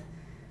with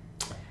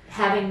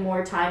having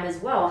more time as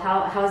well.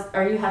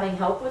 Are you having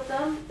help with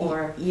them,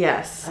 or?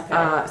 Yes.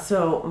 Okay.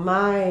 So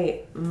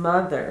my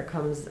mother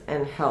comes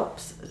and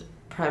helps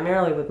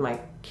primarily with my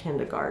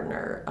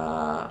kindergartner.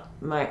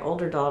 My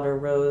older daughter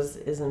Rose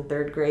is in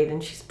 3rd grade,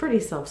 and she's pretty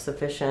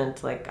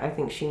self-sufficient. Like, I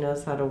think she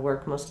knows how to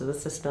work most of the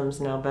systems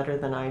now better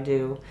than I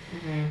do.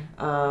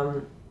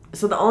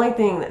 So the only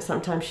thing that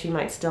sometimes she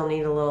might still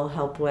need a little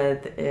help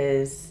with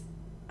is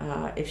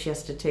if she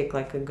has to take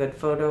like a good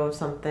photo of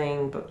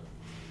something, but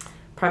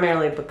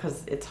primarily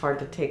because it's hard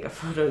to take a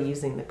photo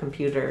using the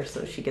computer,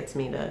 so she gets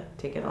me to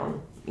take it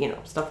on,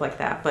 stuff like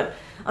that. But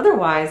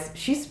otherwise,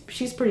 she's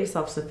pretty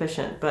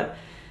self-sufficient. But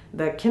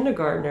the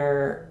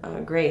kindergartner,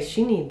 Grace,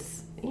 she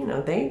needs,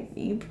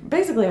 you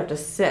basically have to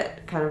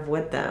sit kind of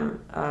with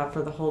them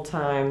for the whole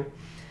time.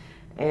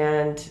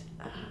 And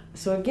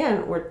so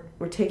again,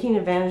 we're taking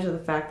advantage of the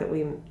fact that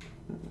we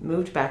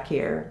moved back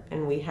here,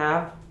 and we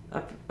have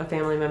a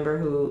family member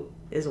who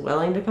is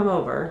willing to come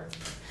over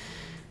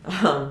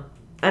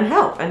and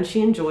help, and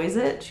she enjoys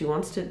it. She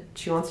wants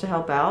to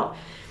help out.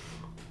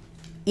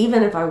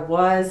 Even if I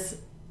was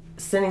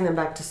sending them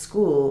back to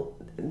school,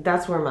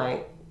 that's where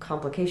my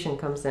complication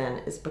comes in,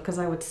 is because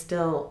I would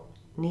still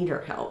need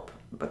her help,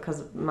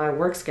 because my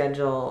work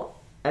schedule,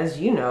 as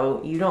you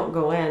know, you don't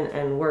go in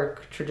and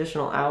work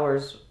traditional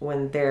hours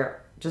when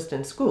they're just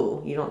in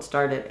school. You don't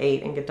start at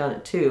 8 and get done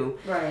at 2.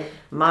 Right.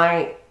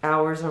 My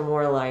hours are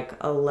more like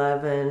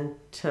 11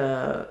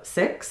 to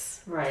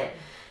 6. Right.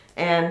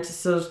 And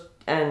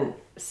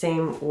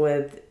same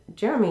with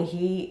Jeremy.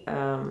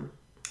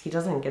 He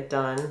doesn't get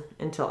done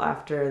until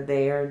after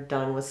they are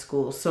done with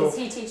school. So is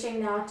he teaching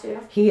now too?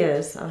 He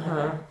is.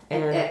 Okay.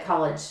 At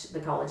college, the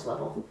college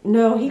level?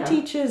 No, he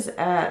teaches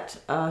at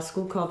a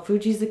school called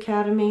Fuji's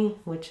Academy,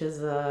 which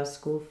is a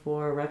school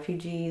for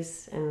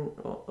refugees. And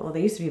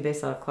they used to be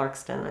based out of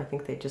Clarkston. I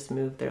think they just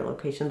moved their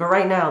location. But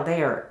right now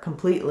they are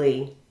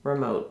completely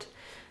remote,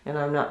 and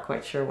I'm not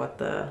quite sure what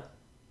the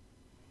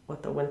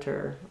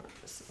winter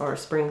or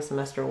spring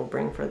semester will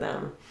bring for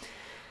them.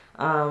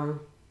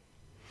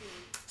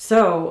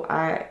 So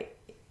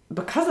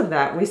because of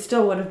that, we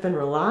still would have been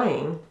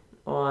relying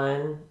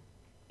on,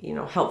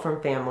 help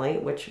from family,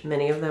 which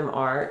many of them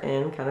are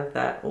in kind of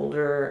that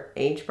older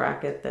age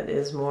bracket that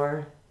is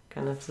more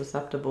kind of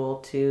susceptible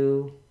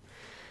to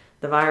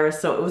the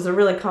virus. So it was a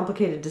really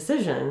complicated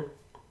decision,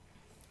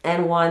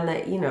 and one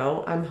that,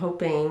 I'm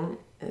hoping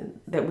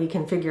that we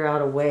can figure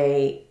out a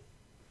way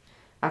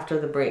after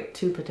the break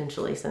to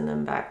potentially send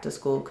them back to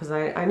school, because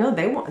I know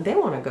they want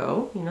to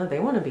go. They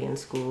want to be in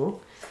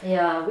school.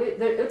 Yeah,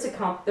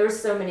 there's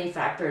so many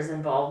factors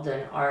involved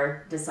in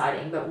our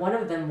deciding, but one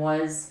of them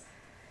was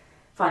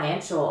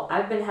financial.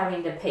 I've been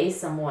having to pay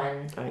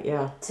someone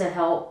to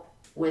help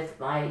with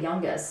my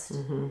youngest,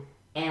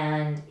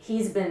 and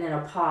he's been in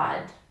a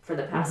pod for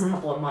the past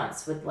couple of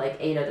months with like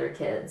 8 other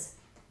kids,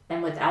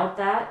 and without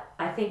that,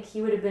 I think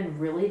he would have been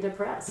really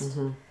depressed.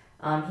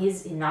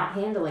 He's not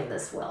handling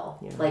this well.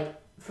 Yeah. Like,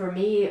 for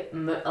me,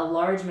 a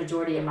large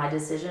majority of my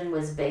decision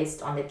was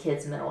based on the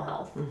kids' mental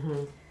health.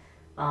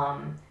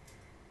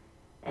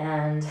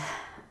 And,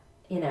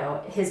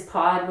 his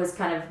pod was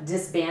kind of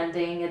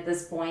disbanding at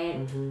this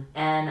point,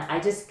 and I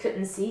just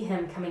couldn't see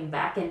him coming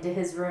back into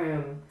his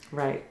room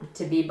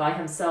to be by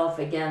himself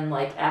again,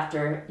 like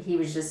after he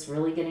was just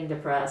really getting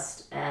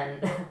depressed.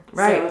 And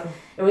so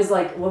it was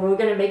like, well, we're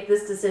going to make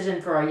this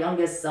decision for our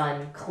youngest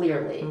son,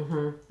 clearly.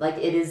 Like,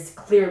 it is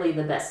clearly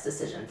the best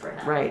decision for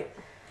him. Right.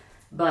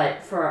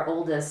 But for our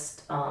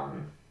oldest,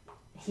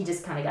 he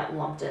just kind of got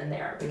lumped in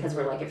there, because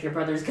we're like, if your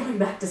brother's going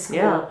back to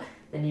school,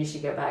 then you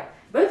should go back.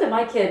 Both of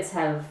my kids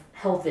have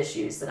health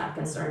issues that I'm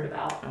concerned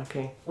about,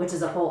 which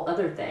is a whole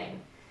other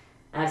thing.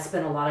 And I've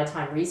spent a lot of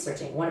time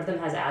researching. One of them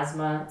has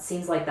asthma. It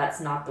seems like that's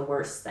not the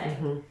worst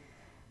thing.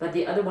 But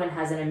the other one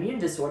has an immune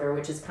disorder,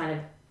 which is kind of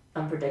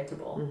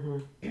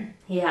unpredictable.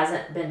 He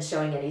hasn't been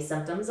showing any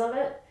symptoms of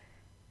it.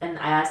 And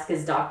I asked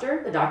his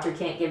doctor. The doctor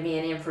can't give me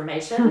any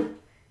information.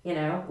 We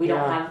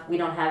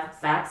don't have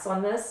facts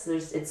on this.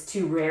 It's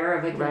too rare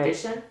of a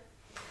condition.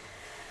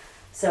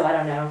 So I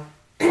don't know.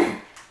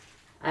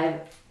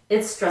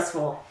 It's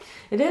stressful.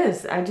 It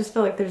is. I just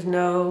feel like there's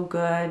no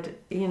good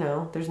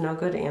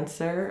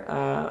answer.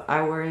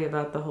 I worry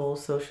about the whole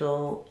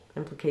social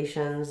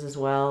implications as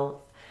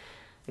well.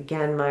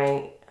 Again,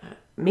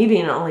 me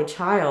being an only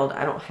child,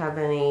 I don't have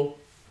any,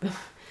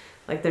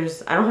 I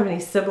don't have any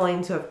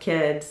siblings who have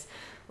kids.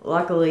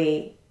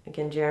 Luckily,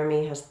 again,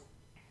 Jeremy has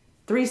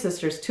 3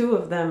 sisters. 2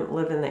 of them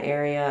live in the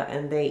area,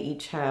 and they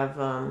each have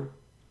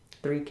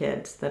 3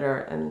 kids that are,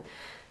 and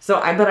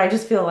so but I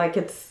just feel like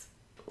it's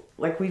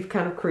like we've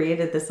kind of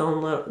created this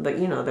own little,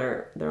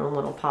 their own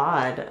little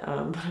pod.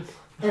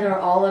 And are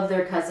all of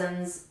their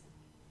cousins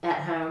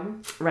at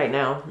home right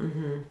now?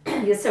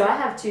 Yeah, so I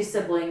have 2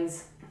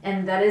 siblings,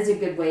 and that is a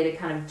good way to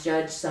kind of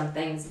judge some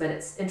things. But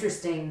it's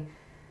interesting.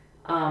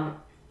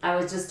 I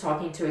was just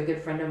talking to a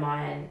good friend of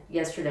mine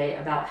yesterday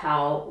about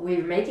how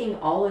we're making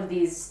all of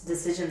these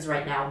decisions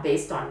right now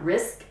based on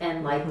risk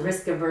and like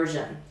risk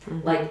aversion.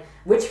 Like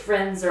which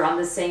friends are on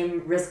the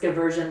same risk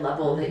aversion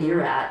level that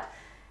you're at.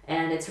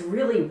 And it's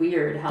really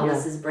weird how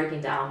this is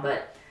breaking down.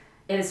 But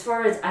as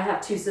far as I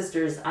have 2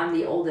 sisters, I'm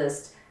the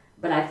oldest,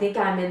 but I think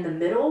I'm in the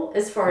middle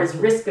as far as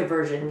risk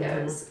aversion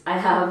goes. I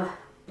have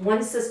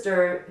one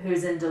sister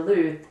who's in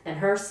Duluth, and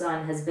her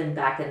son has been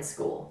back in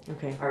school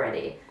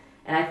already.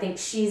 And I think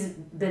she's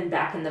been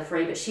back in the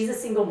fray, but she's a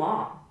single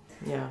mom.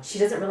 Yeah. She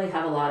doesn't really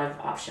have a lot of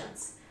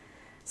options.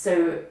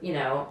 So,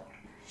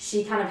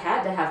 she kind of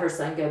had to have her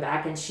son go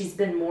back, and she's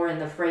been more in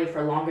the fray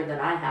for longer than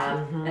I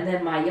have. And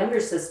then my younger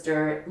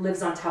sister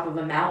lives on top of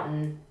a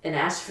mountain in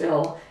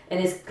Asheville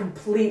and is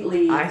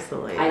completely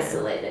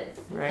isolated.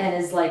 Right.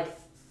 And is like,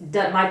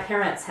 my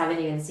parents haven't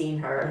even seen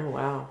her. Oh,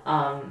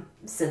 wow.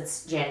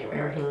 Since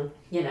January.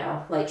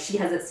 Like she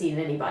hasn't seen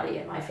anybody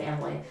in my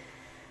family.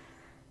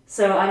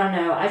 So I don't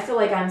know. I feel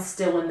like I'm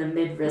still in the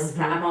mid-risk.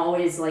 I'm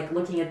always like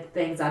looking at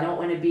things. I don't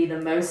want to be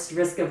the most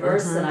risk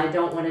averse, and I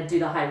don't want to do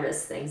the high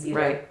risk things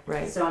either.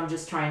 Right. So I'm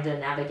just trying to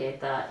navigate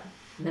that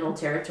middle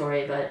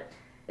territory. But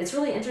it's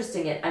really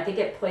interesting. I think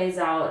it plays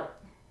out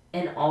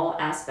in all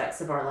aspects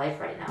of our life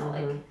right now.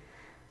 Like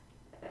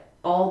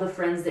all the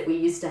friends that we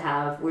used to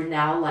have, we're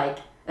now like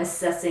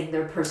assessing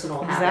their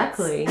personal habits.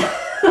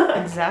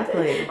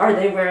 Exactly. Are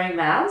they wearing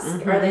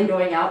masks? Are they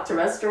going out to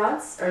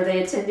restaurants? Are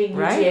they attending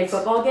UGA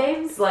football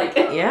games? Like,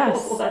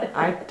 yes,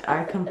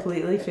 I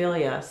completely feel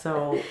you.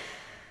 So,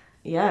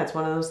 yeah, it's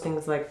one of those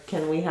things like,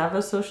 can we have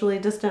a socially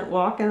distant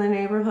walk in the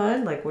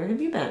neighborhood? Like, where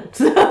have you been?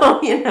 So,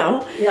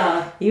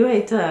 Yeah. You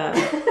hate to.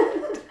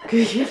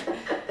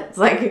 It's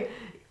like,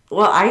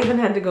 well, I even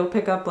had to go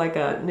pick up like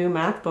a new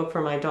math book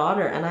for my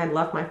daughter, and I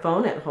left my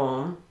phone at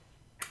home.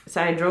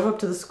 So I drove up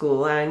to the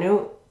school, and I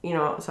knew,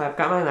 so I've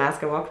got my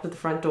mask. I walked up to the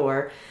front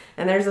door,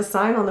 and there's a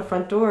sign on the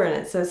front door, and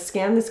it says,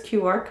 scan this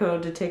QR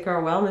code to take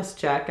our wellness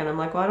check. And I'm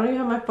like, well, I don't even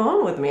have my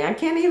phone with me. I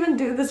can't even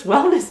do this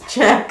wellness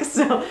check.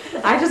 So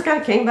I just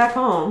came back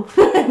home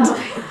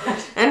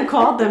and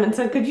called them and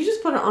said, could you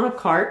just put it on a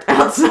cart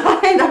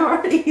outside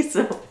already?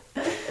 So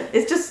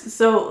it's just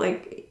so,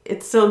 like,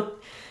 it's so,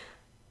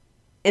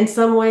 in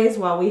some ways,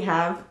 while we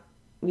have,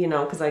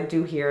 because I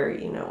do hear,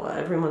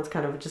 everyone's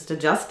kind of just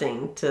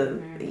adjusting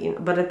to,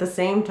 but at the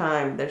same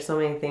time, there's so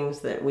many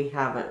things that we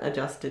haven't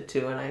adjusted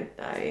to, and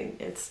I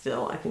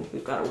think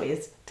we've got a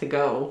ways to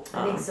go.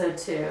 I think so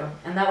too.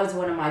 And that was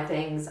one of my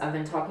things. I've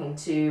been talking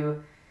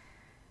to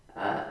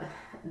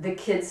the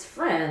kids'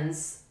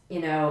 friends.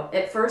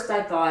 At first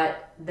I thought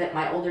that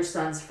my older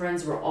son's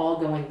friends were all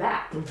going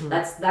back.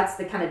 That's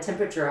the kind of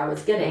temperature I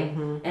was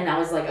getting. And I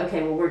was like,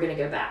 okay, well, we're going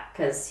to go back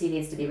because he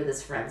needs to be with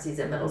his friends. He's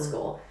in middle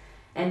school.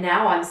 And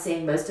now I'm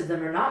seeing most of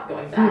them are not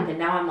going back. And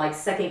now I'm like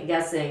second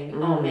guessing,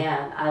 oh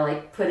man, I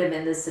like put him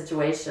in this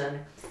situation.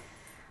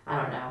 I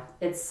don't know.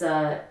 It's,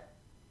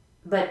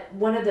 but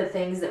one of the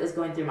things that was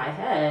going through my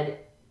head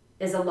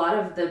is a lot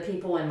of the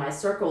people in my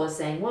circle is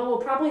saying, well, we'll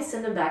probably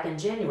send him back in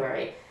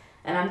January.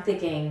 And I'm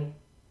thinking,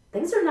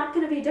 things are not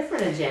going to be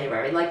different in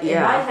January. Like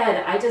in my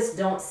head, I just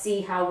don't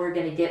see how we're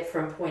going to get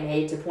from point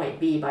A to point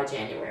B by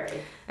January.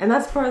 And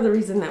that's part of the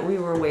reason that we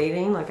were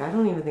waiting. Like, I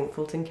don't even think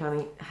Fulton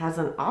County has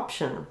an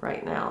option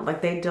right now.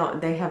 Like,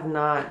 they have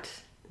not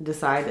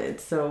decided.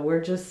 So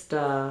we're just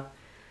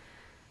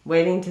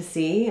waiting to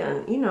see.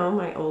 And,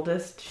 my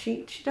oldest,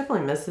 she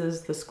definitely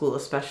misses the school,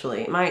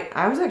 especially.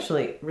 I was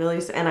actually really,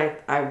 and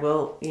I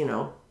will,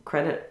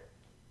 credit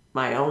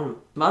my own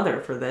mother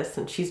for this.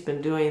 And she's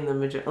been doing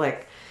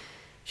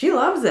she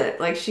loves it.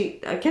 Like she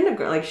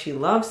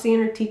loves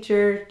seeing her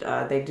teacher.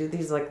 They do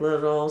these like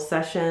little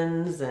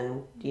sessions,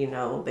 and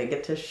they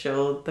get to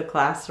show the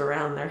class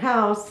around their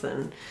house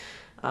and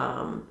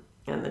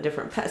the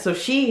different pets. So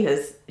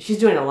she's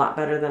doing a lot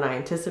better than I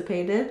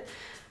anticipated.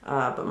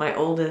 But my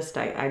oldest,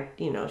 I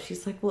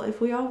she's like, well,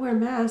 if we all wear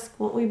masks,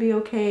 won't we be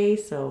okay?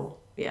 So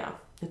yeah,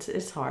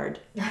 it's hard.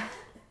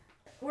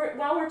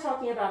 While we're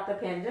talking about the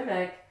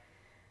pandemic,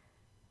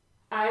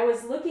 I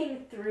was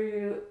looking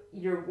through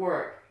your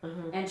work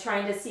and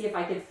trying to see if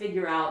I could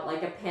figure out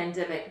like a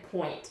pandemic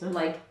point.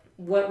 Like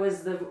what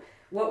was the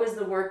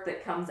work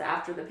that comes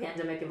after the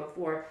pandemic and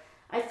before.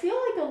 I feel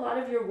like a lot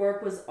of your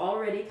work was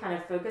already kind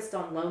of focused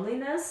on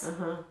loneliness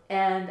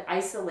and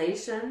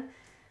isolation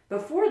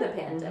before the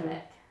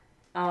pandemic.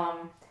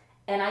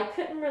 And I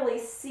couldn't really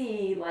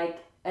see like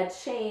a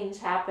change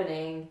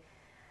happening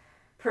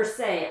per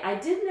se.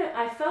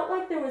 I felt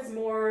like there was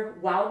more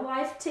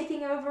wildlife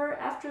taking over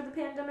after the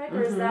pandemic, or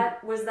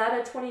was that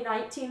a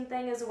 2019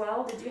 thing as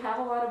well? Did you have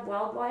a lot of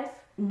wildlife?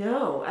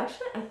 No,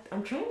 actually,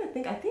 I'm trying to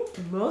think. I think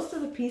most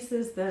of the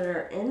pieces that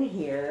are in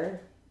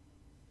here.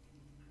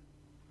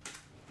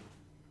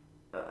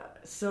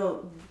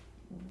 So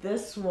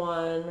this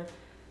one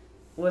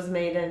was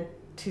made in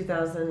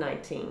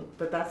 2019,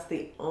 but that's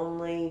the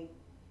only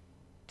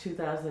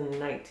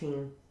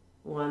 2019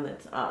 one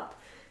that's up.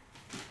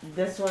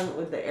 This one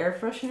with the air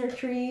freshener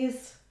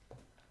trees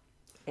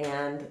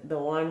and the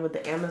one with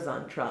the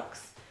Amazon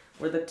trucks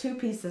were the two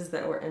pieces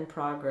that were in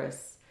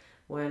progress.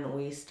 when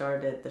we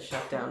started the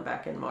shutdown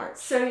back in March.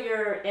 So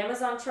your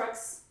Amazon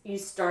trucks, you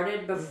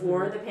started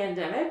before the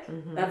pandemic?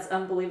 That's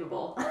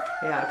unbelievable.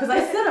 Yeah, because I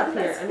sit up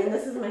here. I mean,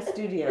 this is my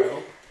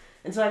studio.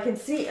 And so I can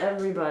see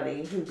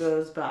everybody who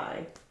goes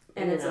by.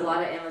 And it's a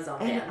lot of Amazon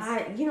fans.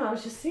 And I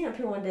was just sitting up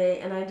here one day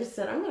and I just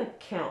said, I'm going to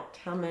count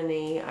how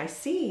many I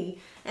see.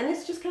 And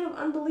it's just kind of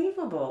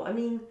unbelievable. I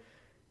mean,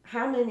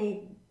 how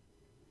many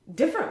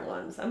different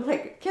ones? I'm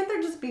like, can't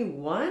there just be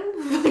one?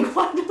 Like,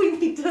 why do we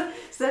need to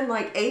send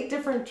like 8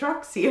 different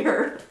trucks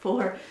here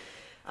for...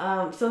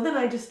 So then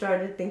I just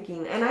started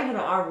thinking, and I had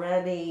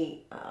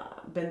already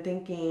been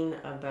thinking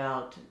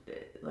about,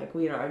 like,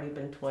 we had already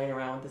been toying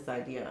around with this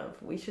idea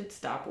of we should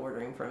stop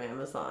ordering from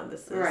Amazon.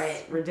 This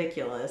is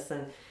ridiculous.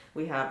 And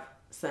we have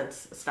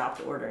since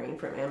stopped ordering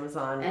from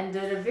Amazon. And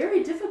at a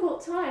very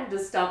difficult time to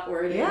stop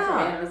ordering from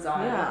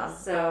Amazon. Yeah.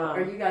 So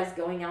are you guys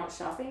going out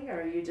shopping,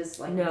 or are you just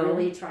like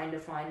really trying to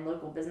find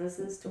local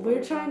businesses to order?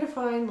 We're trying to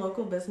find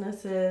local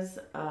businesses.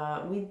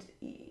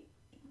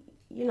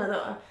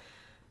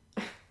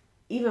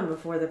 Even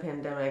before the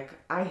pandemic,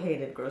 I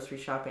hated grocery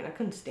shopping. I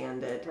couldn't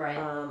stand it. Right.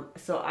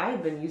 So I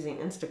had been using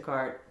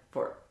Instacart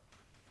for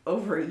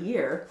over a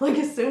year. Like,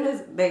 as soon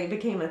as they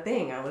became a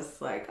thing, I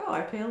was like, oh, I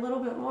pay a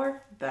little bit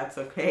more? That's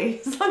okay.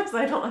 As long as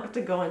I don't have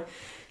to go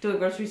into a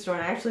grocery store.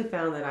 And I actually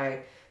found that I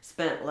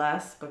spent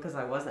less because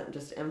I wasn't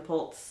just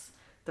impulse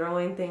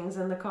throwing things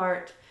in the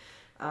cart.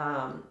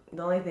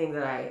 The only thing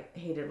that I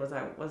hated was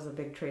I was a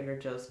big Trader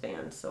Joe's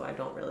fan, so I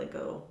don't really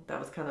go. That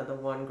was kind of the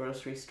one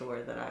grocery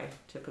store that I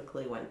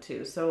typically went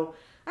to. So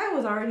I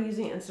was already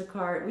using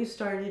Instacart. We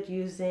started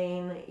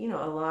using,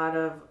 a lot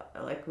of,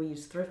 like, we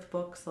use thrift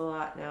books a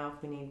lot now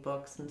if we need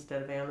books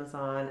instead of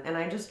Amazon. And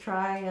I just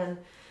try and,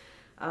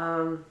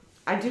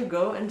 I do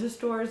go into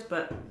stores,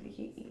 but,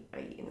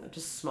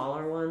 just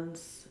smaller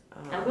ones.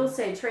 I will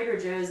say Trader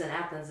Joe's in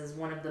Athens is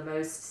one of the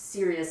most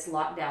serious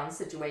lockdown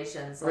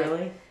situations. Like,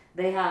 really?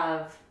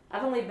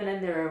 I've only been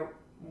in there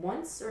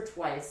once or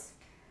twice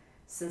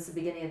since the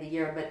beginning of the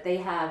year, but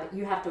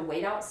you have to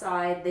wait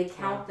outside. They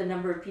count the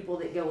number of people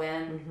that go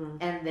in,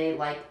 and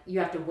you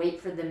have to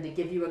wait for them to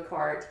give you a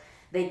cart.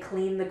 They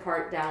clean the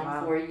cart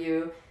down for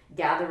you,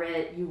 gather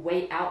it, you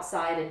wait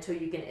outside until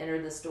you can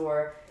enter the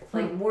store.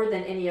 Like, more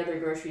than any other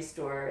grocery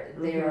store,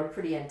 they are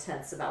pretty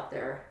intense about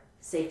their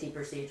safety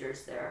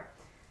procedures there.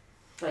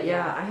 But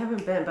yeah, I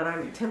haven't been, but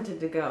I'm tempted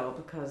to go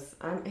because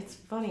it's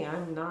funny,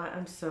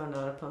 I'm so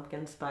not a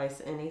pumpkin spice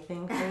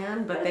anything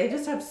fan, but they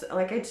just have,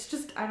 like, it's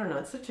just, I don't know,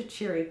 it's such a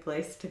cheery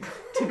place to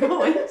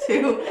go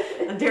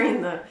into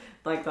during the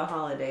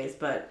holidays,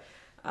 but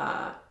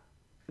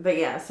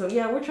yeah, so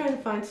yeah, we're trying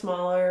to find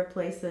smaller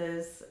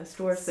places,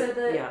 stores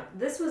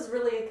this was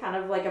really kind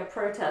of like a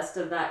protest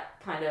of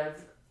that kind of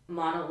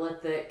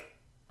monolithic,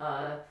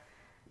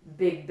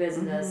 big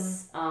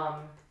business,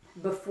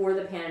 before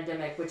the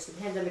pandemic, which the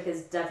pandemic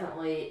has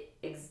definitely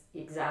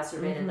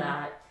exacerbated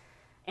that.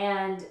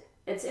 And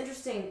it's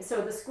interesting.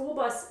 So the school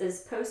bus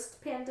is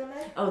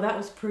post-pandemic? Oh, that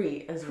was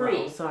pre as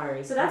well.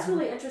 Sorry. So that's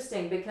really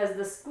interesting because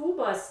the school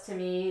bus to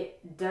me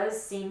does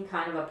seem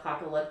kind of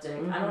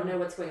apocalyptic. I don't know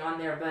what's going on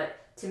there, but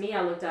to me,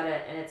 I looked at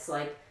it and it's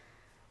like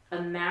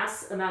a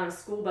mass amount of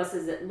school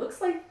buses. It looks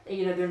like,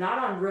 they're not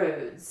on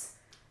roads.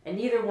 And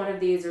neither one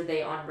of these are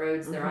they on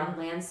roads, they're on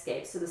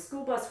landscapes. So the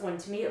school bus one,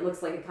 to me, it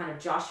looks like a kind of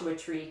Joshua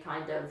Tree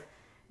kind of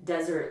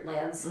desert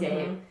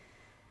landscape.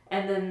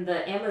 And then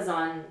the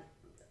Amazon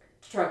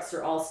trucks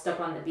are all stuck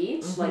on the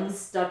beach, like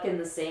stuck in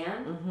the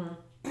sand.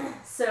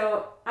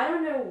 So I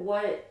don't know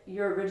what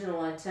your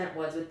original intent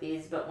was with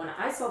these, but when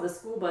I saw the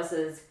school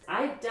buses,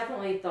 I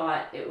definitely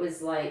thought it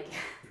was like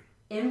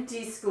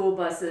empty school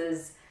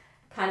buses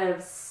kind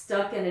of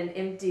stuck in an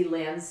empty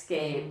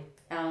landscape.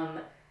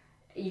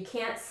 You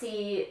can't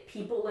see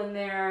people in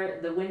there.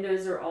 The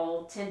windows are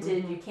all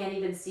tinted. You can't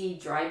even see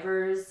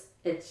drivers.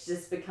 It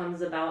just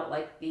becomes about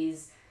like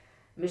these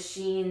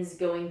machines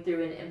going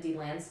through an empty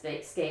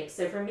landscape.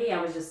 So for me,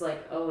 I was just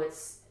like,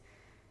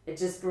 it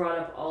just brought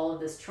up all of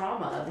this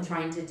trauma of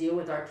trying to deal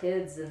with our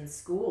kids in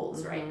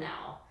schools right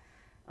now.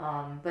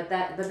 But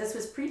this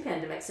was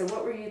pre-pandemic. So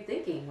what were you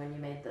thinking when you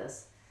made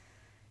this?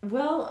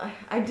 Well,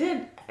 I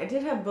did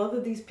have both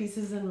of these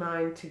pieces in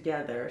mind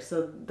together.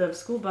 So the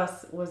school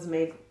bus was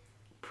made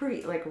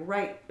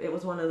it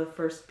was one of the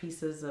first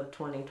pieces of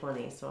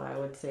 2020, so I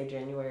would say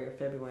January or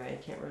February. I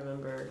can't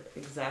remember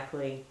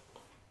exactly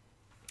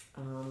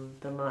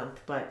the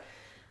month, but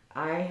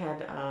I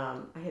had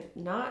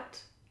not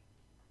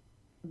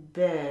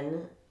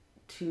been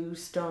to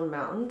Stone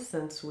Mountain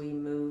since we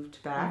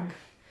moved back,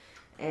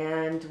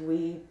 and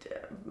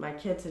my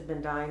kids had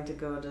been dying to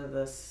go to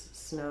this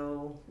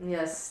Snow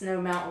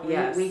Mountain.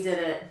 Yes. We did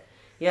it.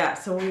 Yeah,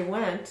 so we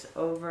went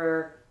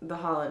over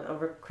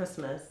over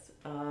Christmas.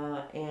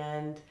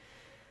 And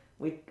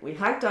we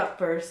hiked up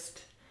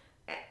first,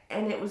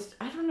 and it was,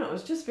 I don't know, it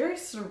was just very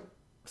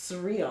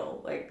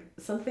surreal, like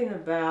something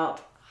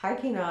about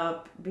hiking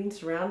up, being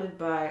surrounded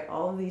by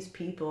all of these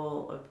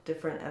people of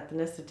different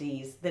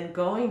ethnicities, then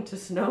going to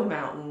Snow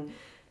Mountain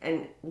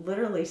and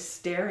literally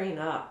staring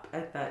up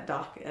at that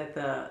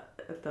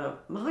at the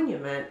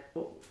monument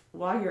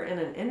while you're in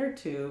an inner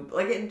tube.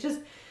 Like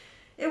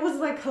it was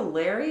like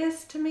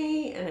hilarious to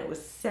me, and it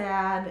was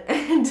sad,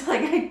 and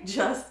like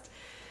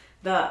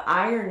the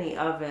irony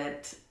of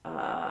it.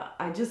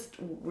 I just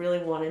really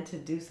wanted to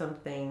do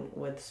something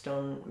with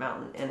Stone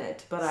Mountain in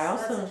it, but I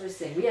also... That's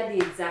interesting. We had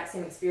the exact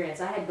same experience.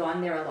 I had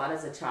gone there a lot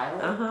as a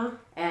child,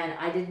 and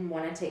I didn't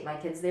want to take my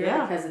kids there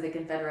because of the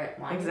Confederate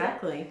monument.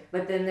 Exactly.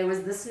 But then there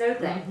was the snow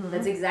thing.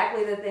 That's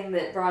exactly the thing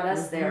that brought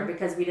us there,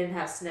 because we didn't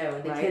have snow,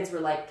 and the kids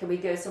were like, "Can we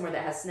go somewhere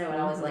that has snow?"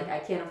 And I was like, "I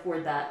can't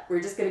afford that.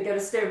 We're just going to go to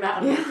Stone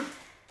Mountain." Yeah.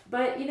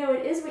 But,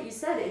 it is what you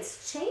said.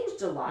 It's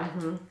changed a lot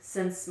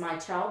since my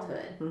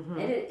childhood. And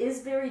it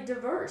is very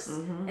diverse.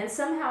 And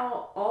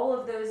somehow all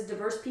of those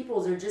diverse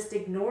peoples are just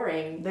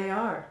ignoring... They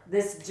are.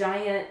 ...this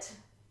giant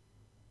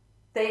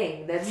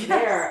thing that's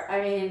there. I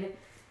mean,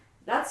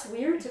 that's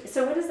weird.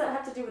 So what does that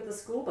have to do with the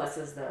school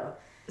buses, though?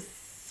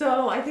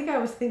 So I think I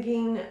was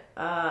thinking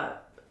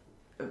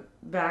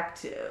back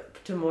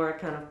to more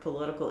kind of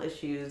political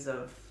issues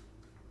of...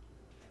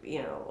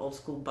 old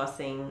school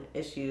busing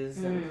issues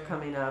and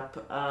coming up,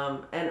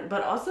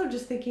 but also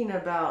just thinking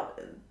about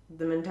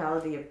the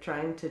mentality of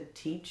trying to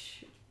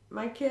teach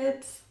my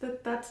kids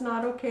that that's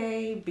not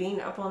okay,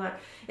 being up all night.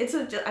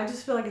 I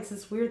just feel like it's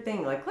this weird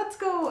thing, like, let's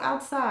go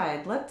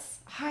outside, let's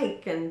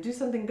hike and do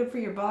something good for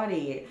your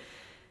body,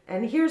 and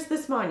here's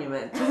this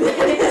monument.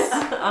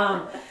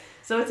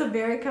 So it's a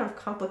very kind of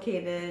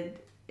complicated...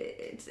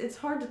 It's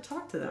hard to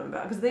talk to them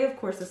about, because they of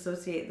course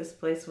associate this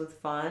place with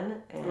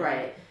fun and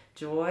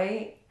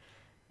joy,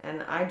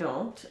 and I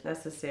don't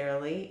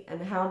necessarily. And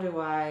how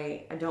do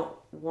I don't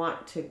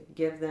want to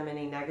give them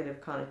any negative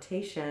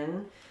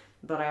connotation,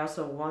 but I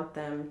also want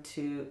them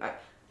to,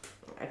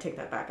 I take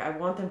that back. I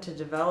want them to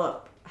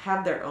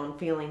have their own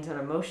feelings and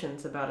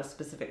emotions about a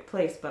specific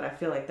place, but I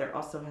feel like there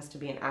also has to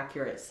be an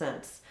accurate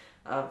sense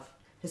of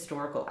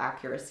historical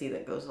accuracy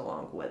that goes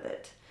along with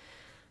it.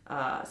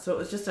 So it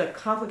was just a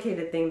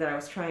complicated thing that I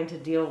was trying to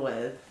deal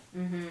with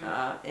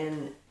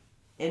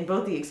in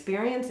both the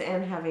experience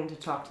and having to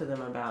talk to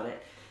them about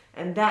it.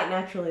 And that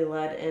naturally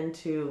led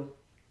into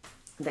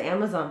the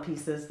Amazon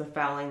pieces, the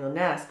Fouling the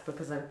Nest,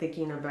 because I'm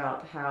thinking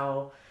about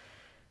how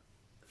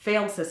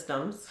failed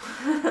systems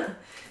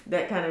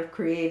that kind of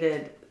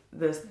created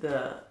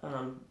the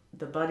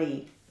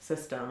buddy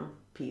system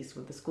piece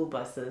with the school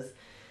buses,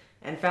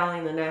 and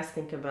Fouling the Nest,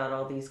 think about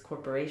all these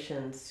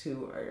corporations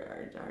who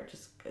are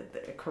just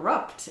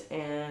corrupt.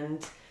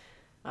 And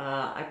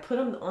I put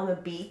them on the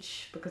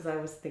beach because I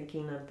was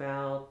thinking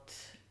about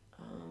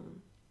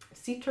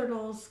sea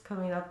turtles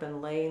coming up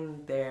and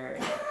laying their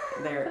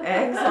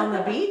eggs on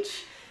the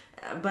beach,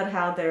 but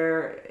how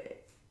they're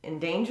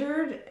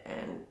endangered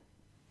and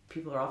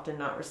people are often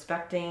not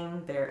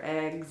respecting their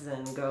eggs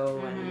and go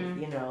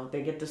and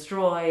they get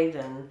destroyed.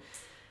 And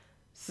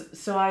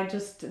so I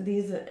just,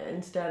 these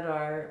instead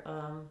are...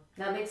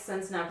 That makes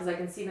sense now, because I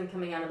can see them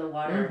coming out of the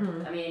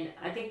water. I mean,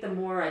 I think the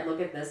more I look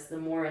at this, the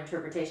more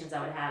interpretations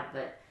I would have,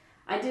 but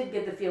I did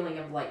get the feeling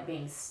of like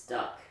being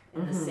stuck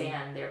in the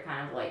sand. They're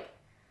kind of like,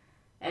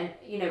 and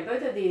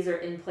both of these are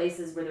in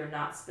places where they're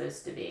not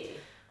supposed to be.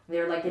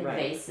 They're like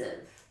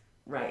invasive.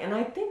 Right. And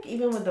I think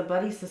even with the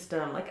buddy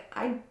system, like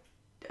I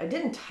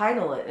didn't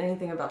title it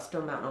anything about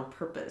Stone Mountain on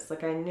purpose.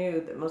 Like, I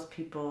knew that most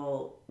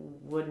people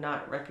would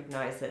not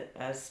recognize it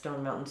as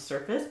Stone Mountain's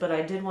surface, but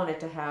I did want it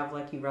to have,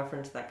 like you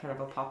referenced, that kind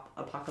of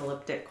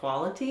apocalyptic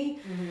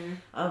quality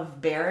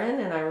of barren.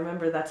 And I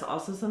remember that's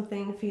also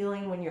something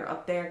feeling when you're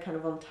up there kind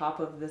of on top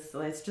of this,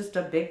 it's just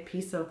a big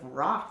piece of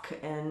rock,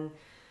 and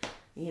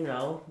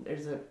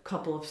there's a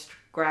couple of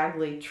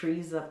scraggly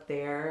trees up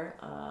there.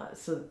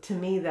 So to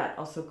me, that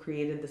also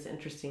created this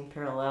interesting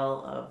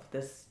parallel of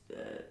this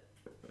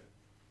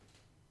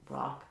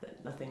rock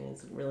that nothing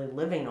is really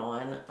living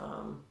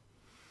on.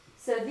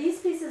 So these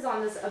pieces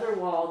on this other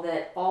wall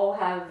that all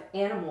have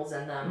animals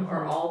in them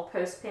are all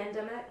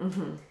post-pandemic?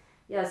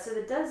 Yeah, so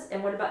it does.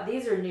 And what about,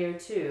 these are new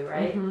too,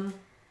 right?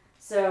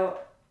 So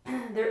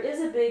there is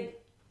a big,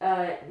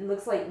 it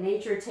looks like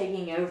nature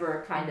taking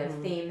over kind of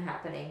theme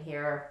happening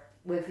here.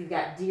 With, you've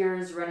got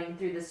deers running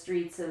through the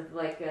streets of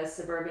like a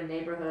suburban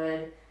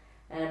neighborhood,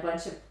 and a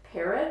bunch of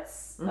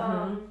parrots.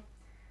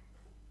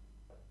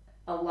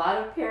 A lot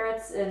of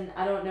parrots, and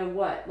I don't know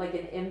what, like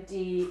an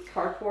empty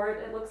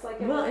carport, it looks like.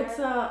 Well, it's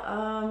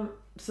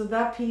so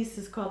that piece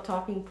is called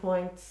Talking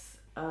Points.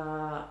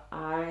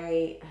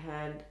 I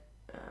had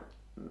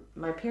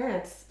my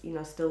parents,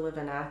 still live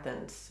in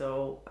Athens,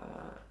 so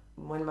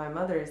when my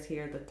mother is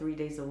here, the 3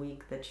 days a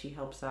week that she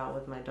helps out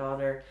with my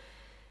daughter,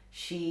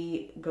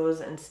 she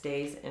goes and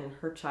stays in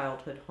her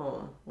childhood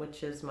home,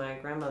 which is my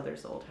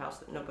grandmother's old house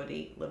that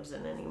nobody lives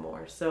in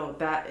anymore. So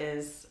that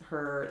is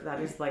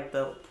like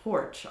the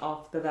porch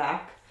off the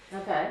back.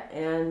 Okay.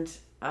 And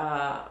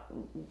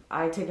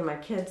I taken my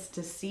kids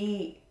to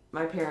see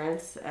my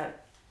parents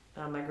at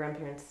my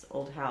grandparents'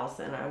 old house,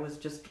 and I was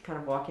just kind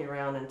of walking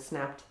around and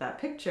snapped that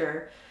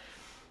picture.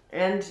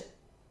 And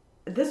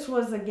this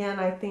was, again,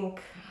 I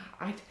think,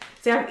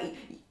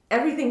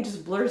 everything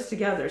just blurs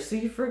together, so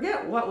you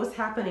forget what was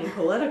happening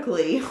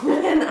politically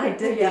when I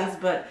did these.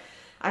 But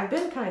I've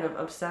been kind of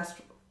obsessed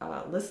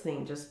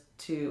listening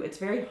it's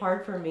very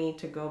hard for me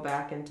to go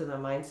back into the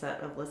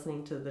mindset of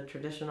listening to the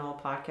traditional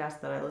podcast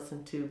that I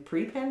listened to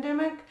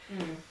pre-pandemic.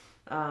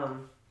 I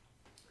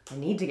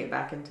need to get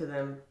back into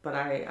them, but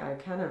I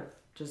kind of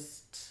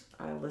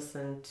I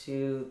listen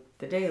to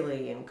The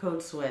Daily and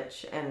Code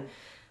Switch, and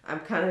I'm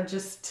kind of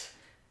just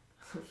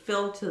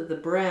filled to the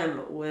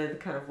brim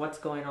with kind of what's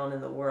going on in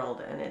the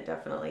world, and it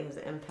definitely has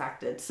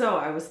impacted. So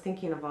I was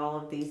thinking of all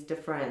of these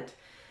different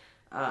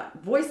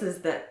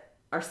voices that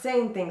are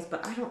saying things,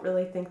 but I don't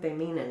really think they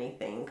mean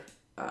anything,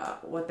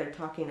 what they're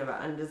talking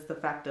about. And just the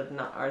fact of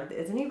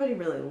is anybody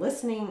really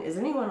listening? Is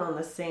anyone on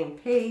the same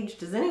page?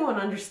 Does anyone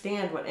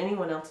understand what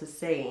anyone else is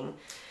saying?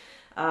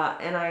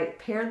 And I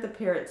paired the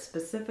parrot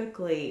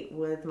specifically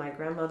with my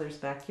grandmother's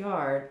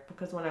backyard,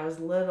 because when I was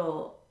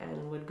little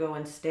and would go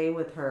and stay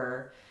with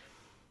her,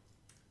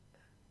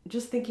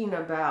 just thinking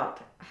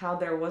about how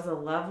there was a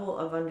level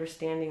of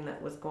understanding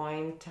that was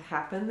going to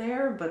happen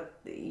there. But,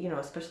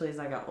 especially as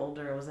I got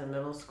older, I was in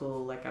middle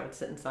school, like I would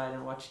sit inside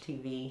and watch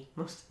TV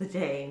most of the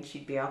day, and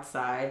she'd be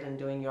outside and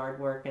doing yard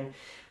work, and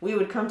we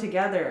would come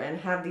together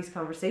and have these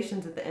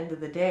conversations at the end of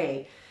the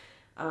day.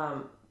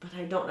 But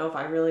I don't know if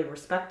I really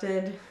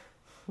respected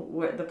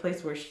the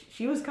place where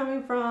she was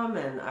coming from,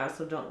 and I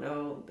also don't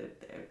know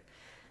that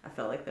I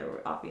felt like there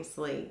were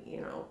obviously,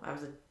 I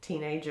was a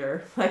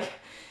teenager,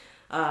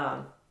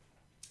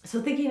 so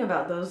thinking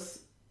about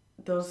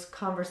those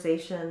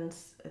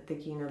conversations,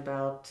 thinking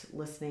about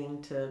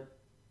listening to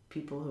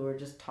people who are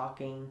just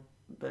talking,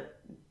 but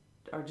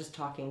are just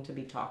talking to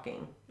be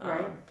talking,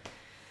 right?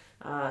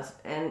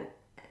 And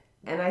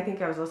I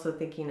think I was also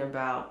thinking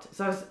about,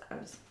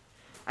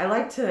 I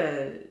like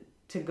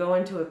to go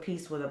into a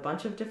piece with a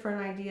bunch of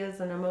different ideas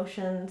and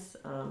emotions.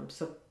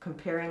 So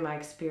comparing my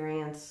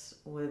experience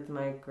with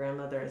my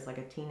grandmother as like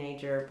a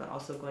teenager, but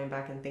also going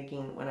back and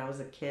thinking when I was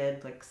a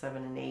kid, like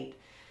 7 and 8,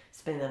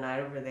 spending the night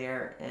over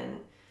there, and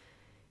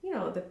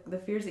the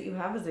fears that you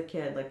have as a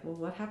kid, like, well,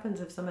 what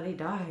happens if somebody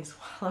dies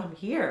while I'm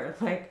here?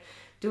 Like,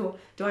 do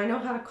I know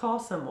how to call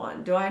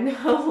someone? Do I know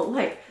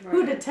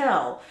who to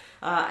tell?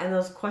 And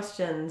those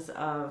questions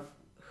of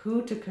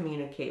who to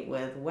communicate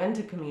with, when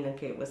to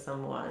communicate with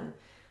someone,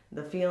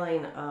 the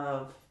feeling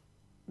of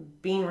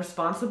being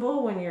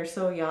responsible when you're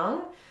so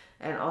young,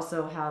 and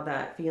also how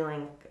that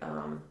feeling,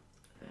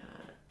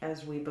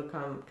 as we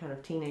become kind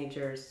of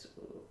teenagers,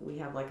 we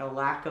have like a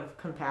lack of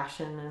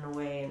compassion in a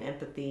way, and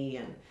empathy,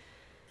 and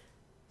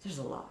there's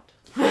a lot.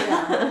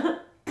 Yeah.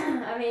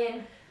 I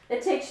mean,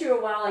 it takes you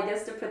a while, I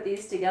guess, to put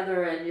these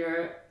together, and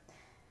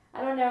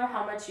I don't know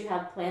how much you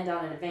have planned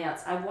out in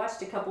advance. I've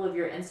watched a couple of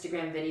your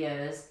Instagram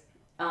videos,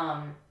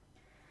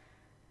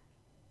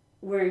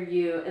 where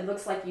it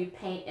looks like you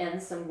paint in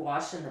some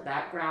gouache in the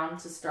background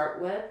to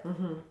start with,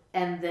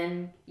 and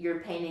then you're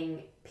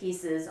painting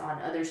pieces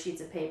on other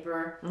sheets of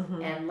paper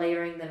and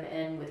layering them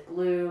in with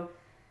glue.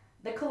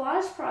 The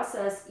collage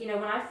process,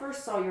 when I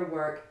first saw your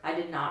work, I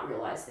did not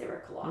realize they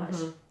were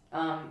collage,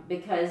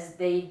 because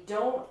they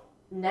don't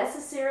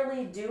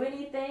necessarily do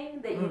anything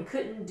that you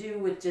couldn't do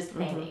with just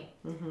painting,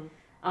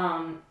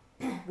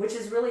 which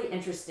is really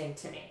interesting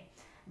to me.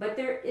 But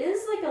there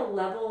is like a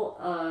level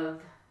of,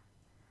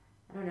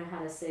 I don't know how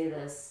to say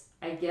this,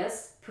 I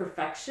guess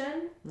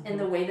perfection in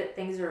the way that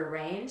things are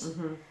arranged,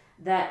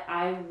 that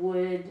I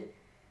would,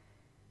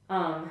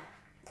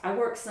 I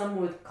work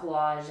some with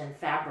collage and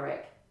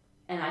fabric,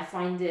 and I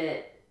find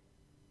it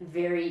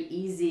very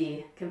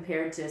easy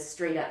compared to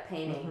straight up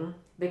painting,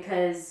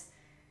 because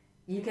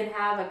you can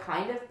have a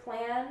kind of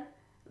plan,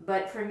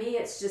 but for me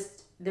it's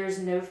just, there's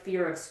no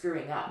fear of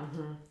screwing up,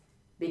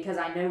 because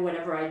I know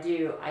whatever I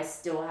do, I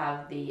still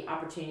have the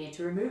opportunity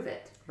to remove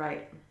it.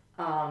 Right.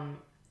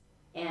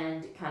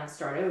 And kind of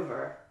start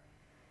over.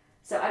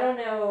 So I don't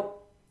know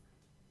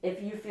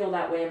if you feel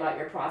that way about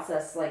your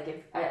process,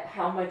 like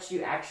how much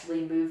you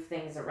actually move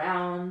things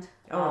around.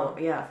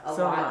 Yeah,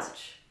 so lot.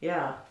 Much.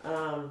 Yeah.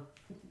 I'm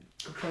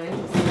trying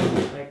to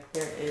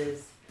see,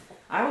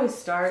 I always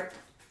start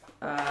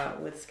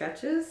with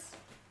sketches.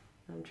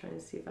 I'm trying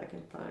to see if I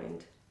can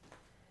find,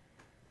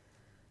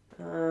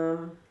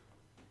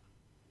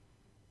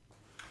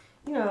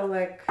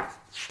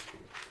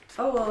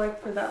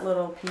 for that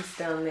little piece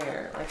down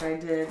there, like I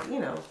did,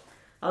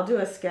 I'll do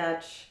a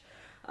sketch,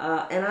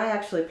 and I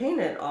actually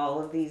painted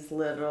all of these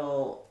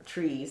little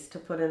trees to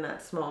put in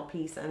that small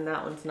piece, and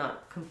that one's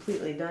not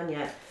completely done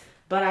yet,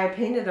 but I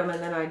painted them,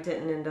 and then I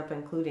didn't end up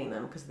including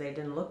them because they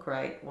didn't look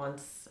right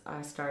once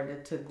I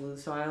started to glue,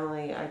 so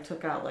I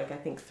took out I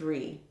think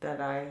 3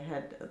 that I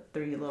had,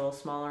 3 little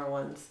smaller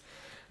ones,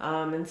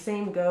 and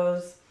same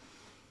goes,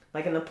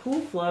 in the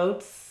pool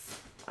floats,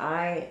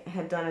 I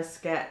had done a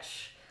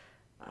sketch,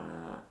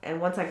 and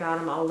once I got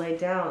them all laid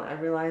down, I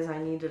realized I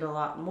needed a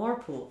lot more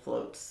pool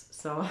floats.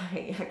 So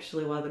I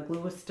actually, while the glue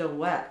was still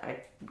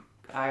wet,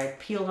 I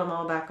peeled them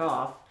all back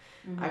off.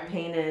 I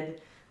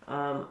painted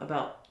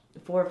about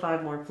 4 or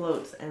 5 more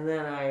floats, and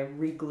then I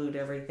re-glued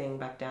everything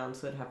back down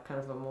so it'd have kind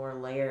of a more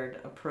layered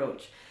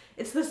approach.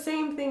 It's the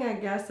same thing, I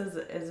guess, as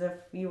if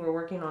you were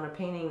working on a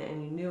painting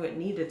and you knew it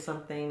needed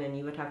something, and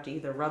you would have to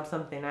either rub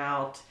something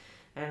out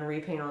and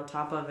repaint on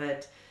top of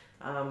it.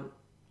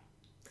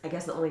 I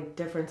guess the only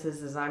difference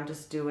is I'm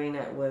just doing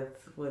it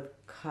with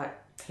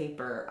cut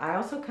paper. I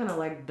also kind of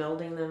like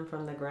building them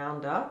from the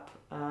ground up.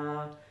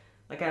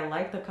 Like I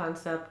like the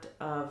concept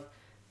of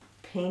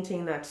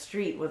painting that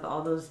street with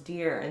all those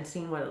deer and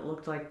seeing what it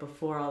looked like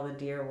before all the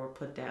deer were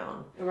put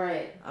down.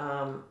 Right.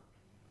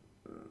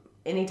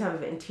 Any type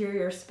of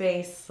interior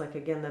space, like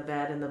again the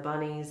bed and the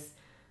bunnies,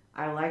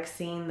 I like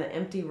seeing the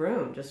empty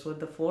room just with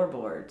the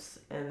floorboards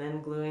and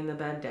then gluing the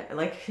bed down.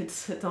 Like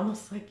it's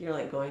almost like you're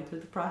like going through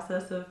the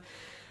process of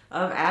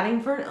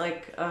adding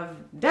of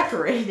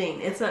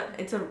decorating.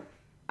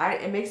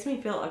 It makes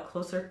me feel a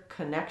closer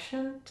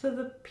connection to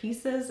the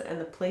pieces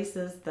and the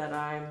places that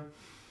I'm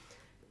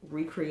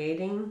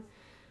recreating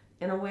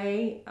in a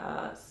way.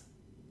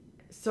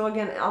 So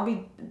again,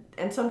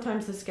 and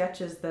sometimes the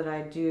sketches that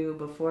I do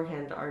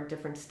beforehand are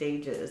different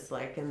stages.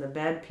 Like in the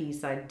bed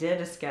piece, I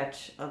did a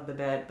sketch of the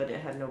bed, but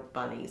it had no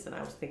bunnies. And I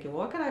was thinking,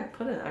 well, what could I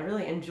put in? I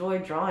really enjoy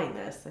drawing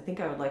this. I think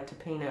I would like to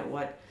paint it.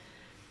 What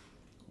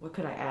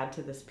could I add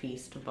to this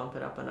piece to bump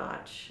it up a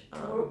notch?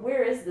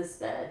 Where is this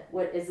bed?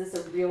 What is this,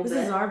 a real bed?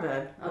 This is our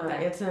bed.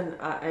 Okay.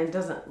 It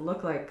doesn't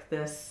look like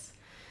this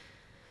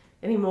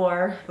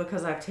anymore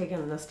because I've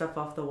taken the stuff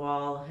off the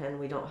wall and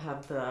we don't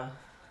have the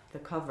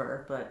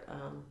cover, but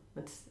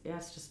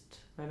it's just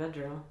my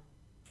bedroom.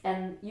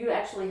 And you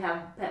actually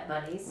have pet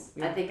bunnies.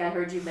 Yeah. I think I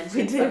heard you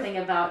mention something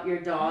about your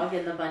dog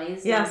and the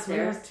bunnies. Yes, we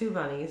downstairs. have 2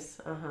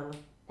 bunnies.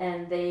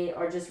 And they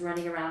are just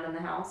running around in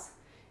the house?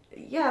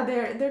 Yeah,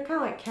 they're kind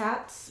of like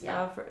cats.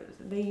 Yeah.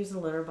 They use a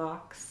litter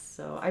box,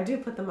 so I do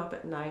put them up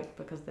at night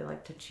because they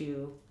like to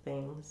chew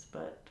things.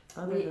 But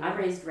I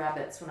raised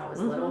rabbits when I was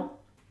little,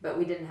 but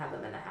we didn't have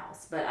them in the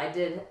house. But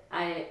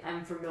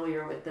I'm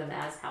familiar with them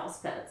as house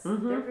pets.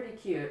 Mm-hmm. They're pretty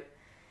cute.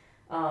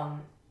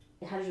 How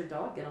does your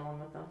dog get along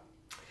with them?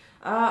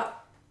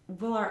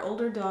 Well, our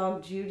older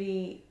dog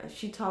Judy,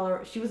 she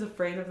was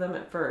afraid of them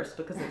at first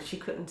because she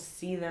couldn't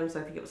see them, so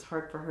I think it was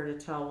hard for her to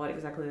tell what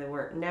exactly they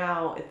were.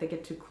 Now, if they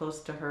get too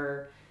close to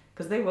her,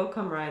 because they will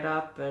come right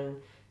up and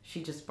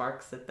she just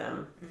barks at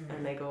them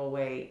and they go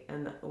away.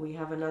 And we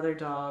have another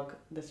dog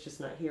that's just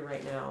not here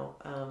right now,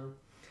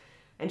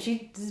 and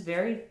she is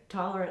very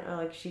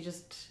tolerant.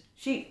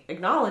 She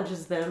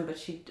acknowledges them, but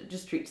she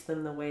just treats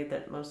them the way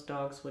that most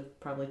dogs would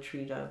probably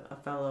treat a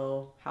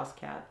fellow house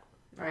cat.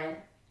 Right.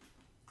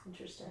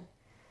 Interesting.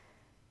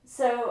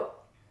 So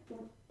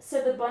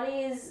the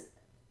bunnies,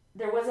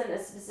 there wasn't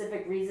a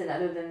specific reason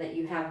other than that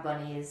you have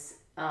bunnies.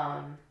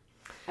 I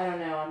don't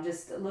know. I'm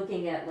just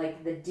looking at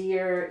like the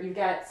deer. You've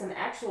got some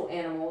actual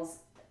animals.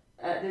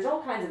 There's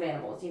all kinds of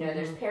animals.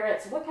 There's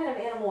parrots. What kind of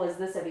animal is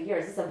this over here?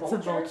 Is this a vulture?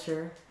 It's a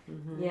vulture.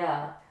 Mm-hmm.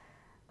 Yeah,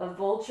 a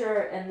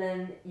vulture, and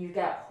then you've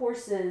got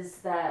horses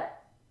that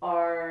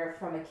are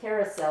from a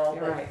carousel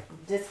but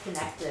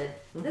disconnected.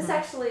 Mm-hmm. This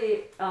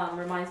actually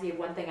reminds me of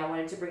one thing I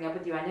wanted to bring up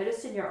with you. I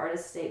noticed in your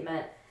artist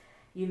statement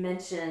you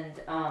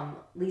mentioned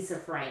Lisa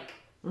Frank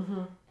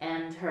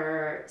and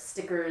her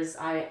stickers.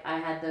 I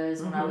had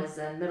those when I was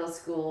in middle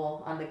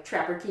school on the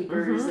Trapper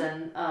Keepers,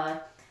 and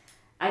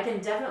I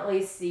can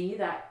definitely see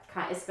that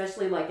kind,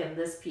 especially like in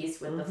this piece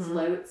with the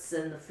floats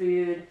and the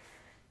food,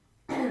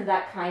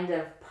 that kind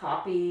of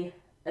poppy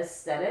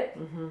aesthetic.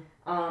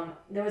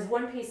 There was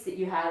one piece that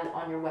you had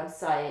on your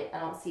website, I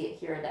don't see it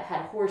here, that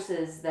had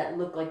horses that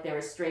looked like they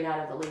were straight out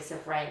of the Lisa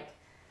Frank.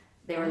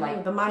 They were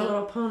like the My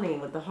Little Pony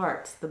with the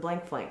hearts, the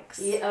blank flanks.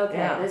 Yeah, okay,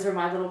 yeah. Those are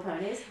My Little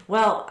Ponies.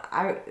 Well,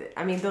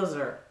 I mean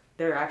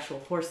they're actual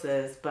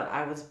horses, but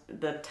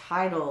the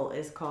title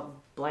is called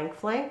Blank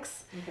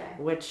Flanks,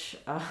 which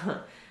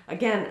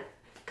again,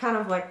 kind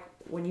of like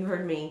when you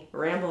heard me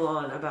ramble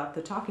on about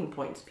the talking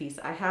points piece.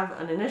 I have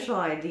an initial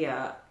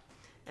idea,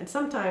 and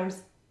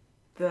sometimes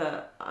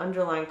the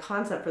underlying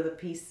concept for the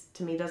piece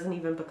to me doesn't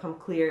even become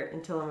clear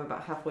until I'm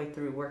about halfway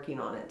through working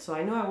on it. So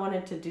I know I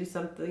wanted to do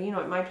something,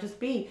 it might just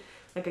be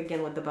like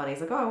again with the bunnies,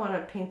 like, oh, I want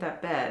to paint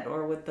that bed,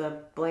 or with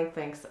the blank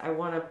flanks, I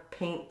want to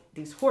paint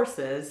these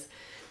horses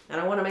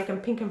and I want to make them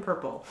pink and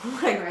purple.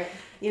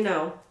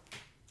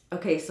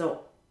 Okay,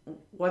 so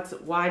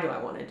why do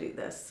I want to do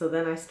this? So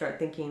then I start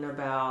thinking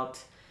about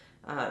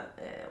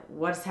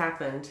what's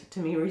happened to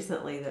me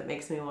recently that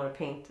makes me want to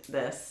paint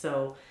this.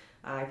 So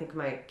I think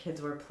my kids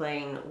were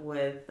playing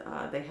with,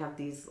 they have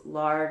these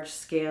large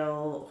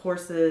scale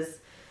horses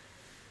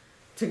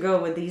to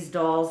go with these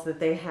dolls that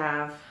they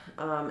have,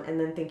 and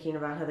then thinking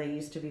about how they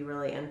used to be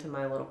really into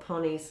My Little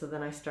Ponies. So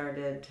then I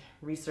started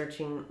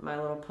researching My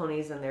Little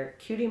Ponies and their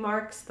cutie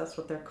marks, that's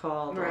what they're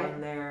called,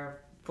 on their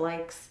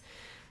flanks.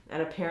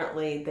 And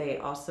apparently they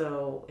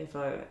also, if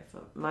a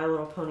My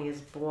Little Pony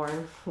is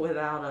born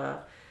without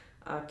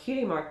a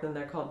cutie mark, then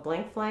they're called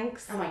blank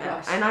flanks. Oh my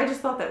gosh. And I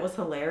just thought that was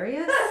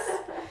hilarious.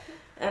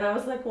 And I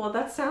was like, well,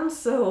 that sounds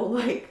so,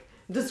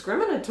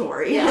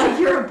 discriminatory. Yeah. Like,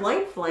 you're a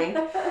blank flank.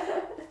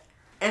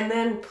 And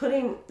then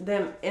putting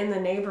them in the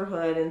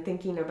neighborhood and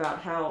thinking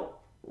about how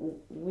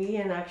we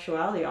in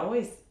actuality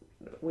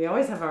we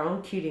always have our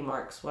own cutie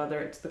marks, whether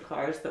it's the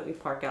cars that we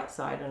park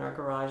outside in our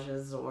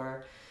garages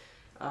or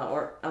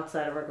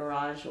outside of our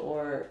garage,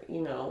 or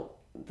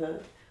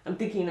I'm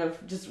thinking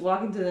of just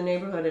walking through the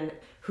neighborhood and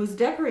who's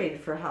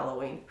decorated for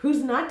Halloween,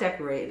 who's not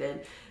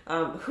decorated,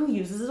 who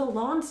uses a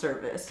lawn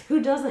service, who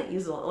doesn't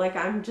use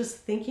I'm just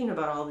thinking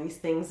about all these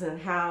things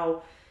and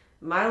how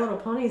My Little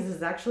Ponies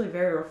is actually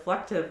very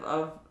reflective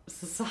of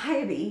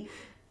society.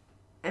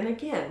 And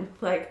again,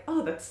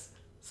 that's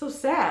so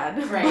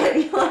sad.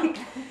 Right. Like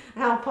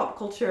how pop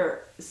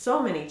culture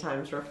so many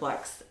times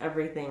reflects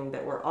everything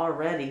that we're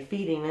already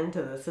feeding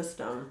into the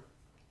system.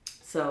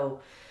 So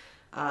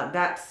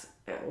that's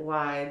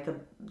why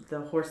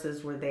the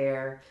horses were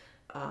there.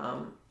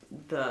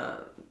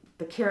 The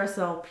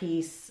carousel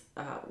piece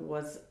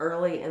was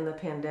early in the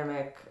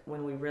pandemic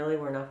when we really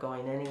were not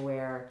going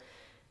anywhere,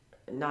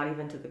 not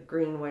even to the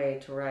Greenway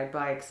to ride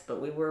bikes,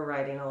 but we were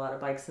riding a lot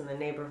of bikes in the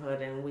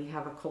neighborhood, and we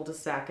have a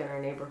cul-de-sac in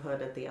our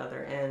neighborhood at the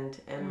other end,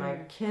 and my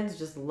kids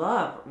just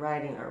love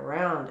riding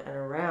around and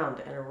around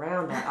and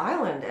around that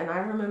island. And I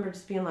remember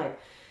just being like,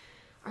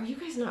 are you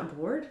guys not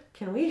bored?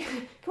 Can we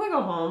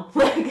go home?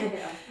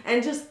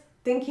 And just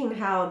thinking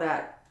how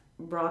that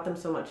brought them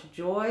so much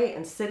joy,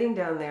 and sitting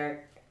down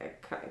there,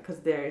 because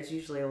there's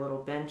usually a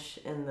little bench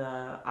in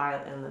the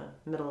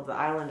middle of the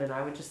island, and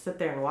I would just sit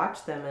there and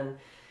watch them, and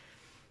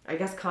I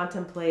guess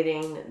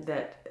contemplating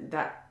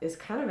that is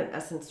kind of in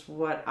essence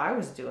what I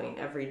was doing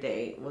every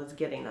day, was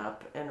getting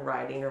up and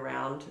riding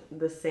around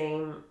the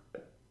same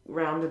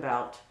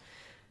roundabout,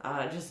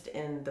 just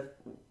in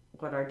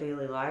what our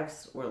daily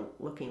lives were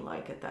looking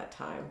like at that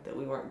time, that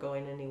we weren't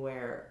going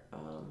anywhere.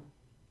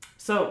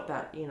 So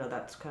that,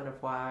 that's kind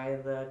of why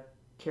the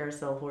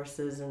carousel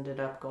horses ended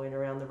up going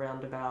around the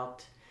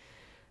roundabout.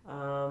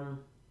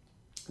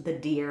 The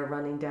deer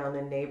running down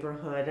the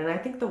neighborhood. And I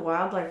think the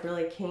wildlife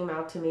really came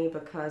out to me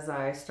because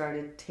I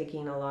started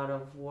taking a lot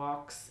of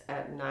walks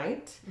at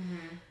night.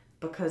 Mm-hmm.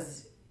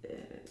 Because,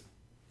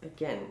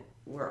 again,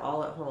 we're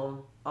all at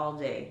home all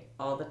day,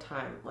 all the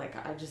time.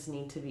 I just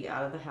need to be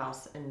out of the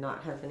house and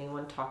not have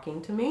anyone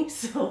talking to me.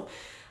 So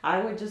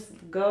I would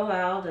just go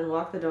out and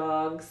walk the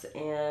dogs,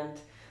 and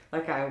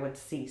I would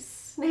see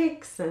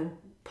snakes and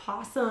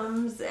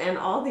possums and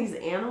all these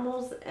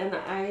animals, and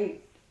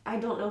I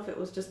don't know if it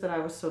was just that I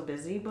was so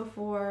busy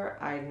before.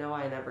 I know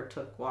I never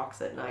took walks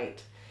at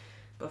night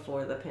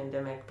before the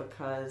pandemic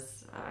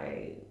because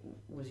I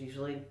was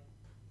usually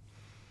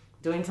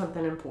doing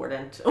something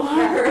important. Or,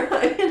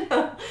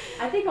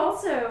 I think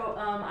also,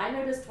 I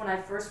noticed when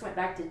I first went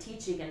back to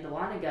teaching in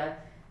Dahlonega,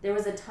 there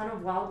was a ton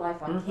of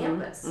wildlife on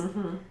campus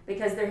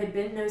because there had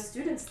been no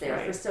students there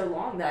for so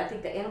long that I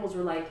think the animals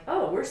were like,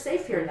 oh, we're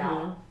safe here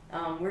now.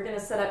 We're going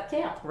to set up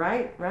camp.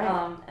 Right.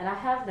 And I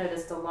have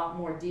noticed a lot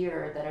more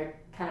deer that are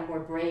kind of more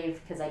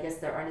brave because I guess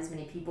there aren't as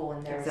many people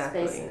in their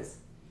spaces.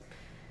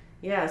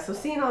 Yeah, so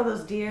seeing all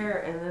those deer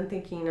and then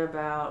thinking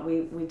about,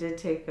 we did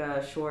take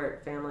a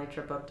short family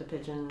trip up to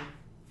Pigeon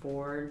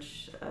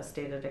Forge,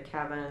 stayed at a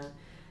cabin,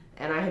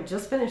 and I had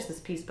just finished this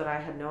piece, but I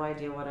had no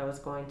idea what I was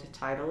going to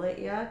title it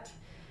yet.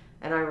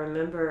 And I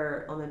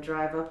remember on the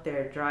drive up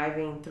there,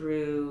 driving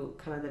through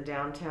kind of the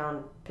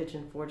downtown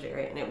Pigeon Forge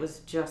area, and it was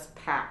just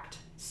packed.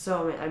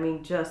 So,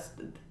 just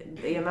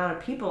the amount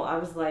of people, I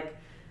was like,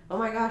 oh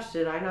my gosh,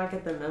 did I not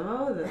get the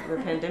memo that the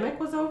pandemic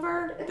was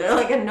over?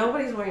 And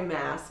nobody's wearing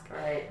masks.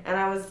 Right.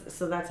 And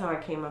so that's how I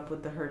came up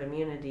with the herd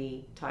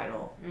immunity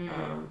title.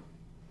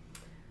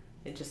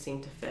 It just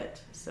seemed to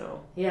fit,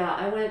 so. Yeah,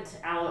 I went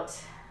out,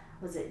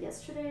 was it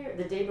yesterday or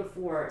the day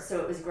before? So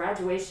it was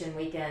graduation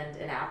weekend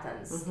in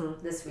Athens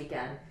this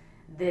weekend.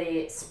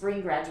 The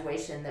spring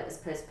graduation that was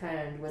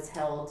postponed was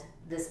held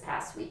this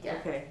past weekend.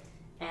 Okay.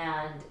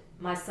 And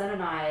my son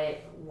and I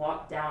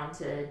walked down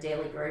to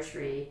Daily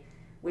Grocery,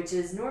 which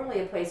is normally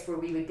a place where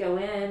we would go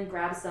in,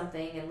 grab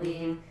something, and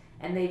leave.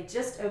 And they've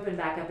just opened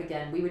back up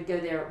again. We would go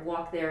there,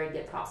 walk there, and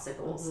get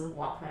popsicles,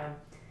 walk home.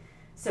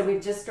 So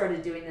we've just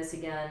started doing this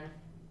again.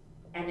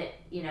 And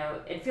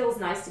it feels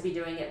nice to be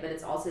doing it, but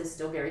it's also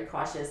still very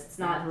cautious. It's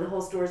not, the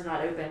whole store's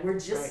not open. We're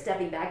just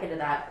stepping back into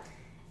that.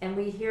 And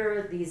we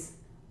hear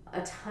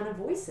a ton of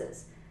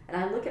voices.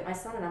 And I look at my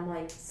son and I'm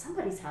like,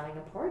 somebody's having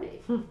a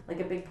party,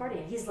 a big party.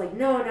 And he's like,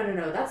 no,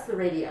 that's the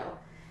radio.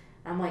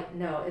 I'm like,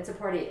 no, it's a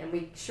party.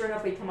 And sure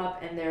enough, we come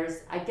up and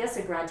there's, I guess,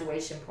 a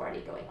graduation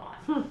party going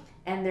on.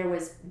 And there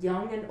was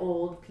young and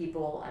old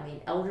people,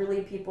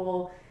 elderly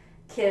people,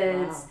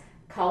 kids,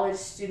 college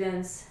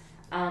students.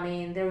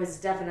 There was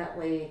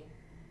definitely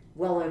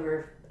well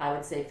over, I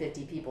would say,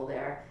 50 people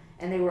there.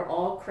 And they were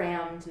all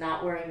crammed,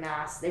 not wearing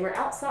masks. They were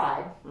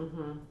outside.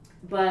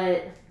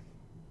 But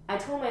I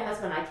told my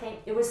husband,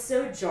 it was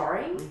so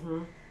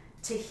jarring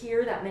to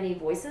hear that many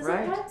voices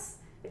at once,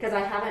 because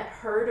I haven't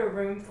heard a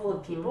room full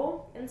of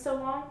people in so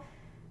long.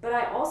 But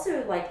I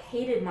also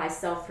hated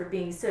myself for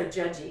being so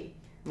judgy.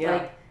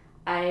 Yeah.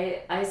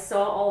 I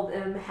saw all of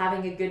them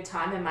having a good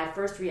time, and my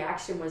first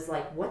reaction was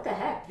what the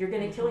heck? You're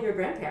going to kill your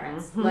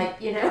grandparents.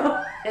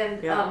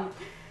 And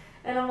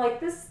And I'm like,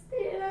 this,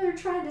 they're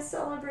trying to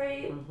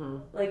celebrate.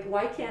 Like,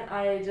 why can't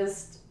I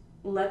just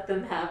let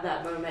them have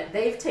that moment?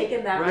 They've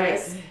taken that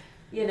risk,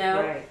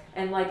 Right.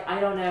 And like, I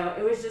don't know.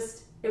 It was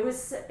just, it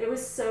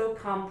was so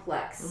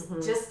complex.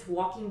 Just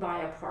walking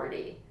by a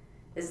party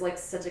is like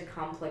such a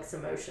complex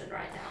emotion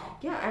right now.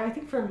 Yeah, and I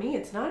think for me,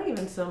 it's not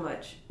even so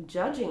much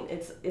judging.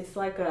 It's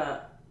like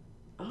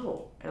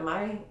am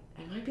I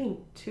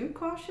being too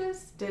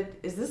cautious?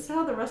 Is this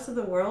how the rest of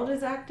the world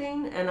is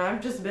acting? And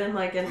I've just been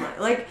like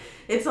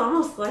it's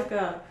almost like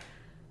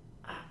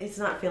it's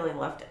not feeling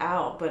left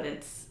out, but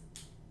it's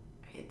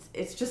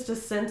just a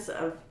sense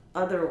of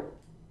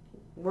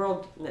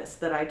otherworldness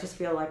that I just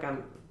feel like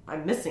I'm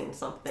missing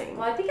something.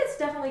 Well, I think it's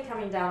definitely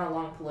coming down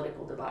along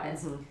political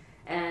divides.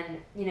 And,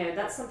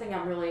 that's something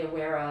I'm really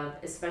aware of,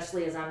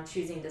 especially as I'm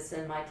choosing to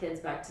send my kids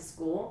back to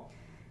school.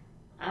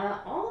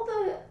 All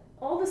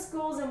the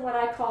schools in what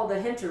I call the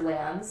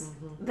hinterlands,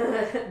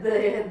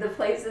 the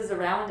places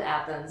around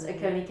Athens,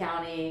 Oconee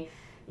County,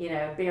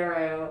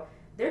 Barrow,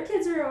 their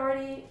kids are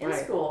already in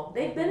school.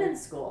 They've been in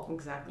school.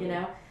 Exactly.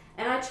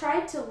 And I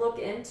tried to look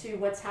into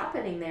what's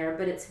happening there,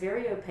 but it's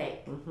very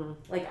opaque.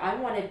 Like, I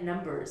wanted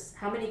numbers.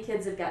 How many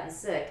kids have gotten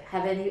sick?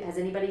 Has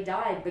anybody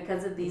died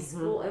because of these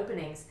school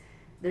openings?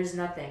 There's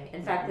nothing.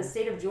 In fact, the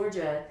state of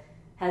Georgia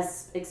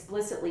has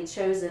explicitly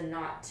chosen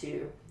not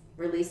to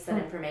release that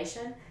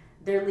information.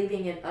 They're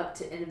leaving it up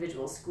to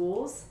individual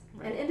schools.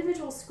 Right. And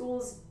individual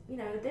schools, they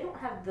don't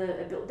have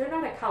the ability. They're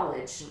not a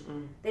college.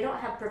 They don't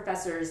have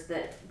professors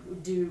that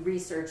do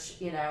research,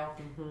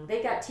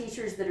 They got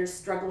teachers that are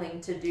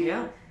struggling to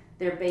do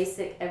their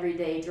basic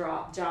everyday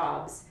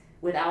jobs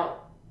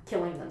without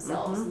killing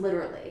themselves,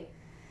 literally.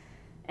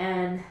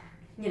 And,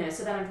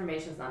 so that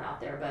information's not out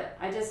there. But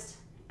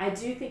I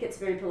do think it's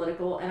very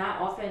political, and I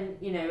often,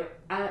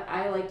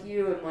 I like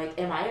you, am like,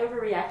 am I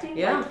overreacting?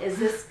 Yeah. Like,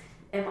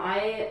 am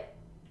I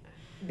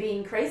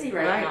being crazy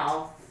right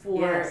now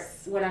for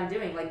what I'm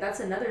doing? Like, that's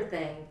another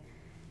thing,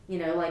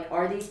 like,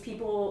 are these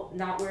people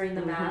not wearing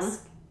the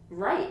mask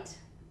right?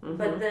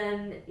 But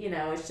then,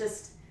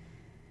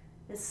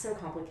 it's so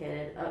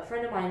complicated. A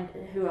friend of mine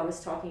who I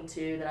was talking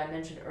to that I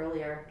mentioned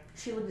earlier,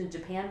 she lived in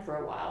Japan for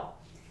a while,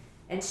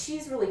 and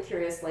she's really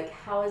curious, like,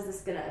 how is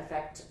this going to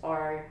affect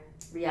our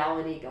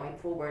reality going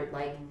forward?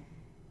 Like,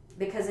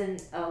 because in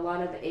a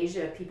lot of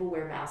Asia, people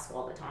wear masks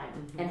all the time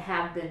and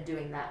have been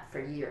doing that for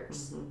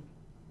years.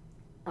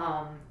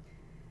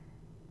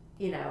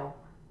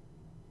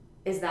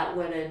 Is that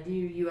what a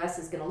new U.S.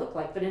 is going to look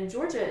like? But in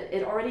Georgia,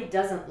 it already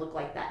doesn't look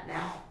like that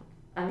now.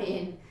 I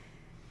mean,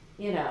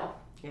 in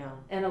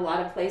a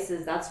lot of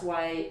places, that's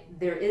why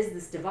there is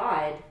this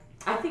divide.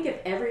 I think if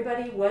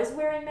everybody was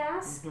wearing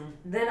masks,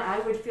 then I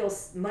would feel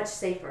much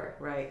safer.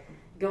 Right.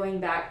 Going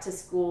back to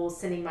school,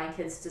 sending my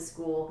kids to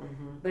school.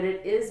 But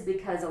it is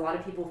because a lot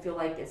of people feel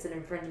like it's an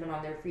infringement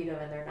on their freedom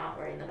and they're not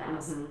wearing the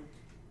mask.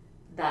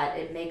 That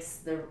it makes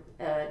the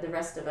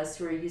rest of us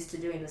who are used to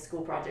doing the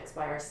school projects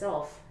by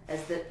ourselves,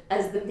 as the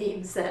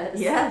meme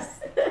says. Yes.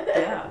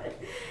 Yeah.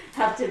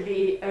 Have to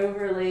be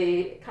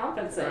overly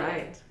compensating.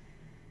 Right.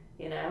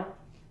 I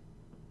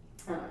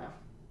don't know.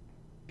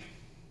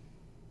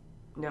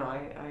 No,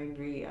 I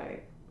agree.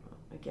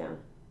 Again,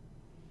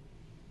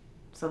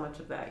 so much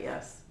of that,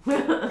 yes.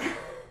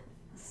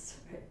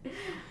 Sorry.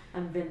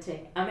 I'm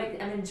venting.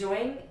 I'm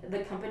enjoying the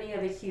company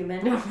of a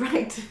human. No,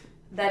 right.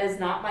 That is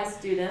not my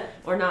student.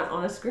 Or not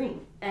on a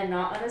screen. And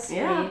not on a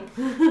screen.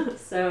 Yeah.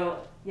 So,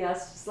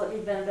 yes, just let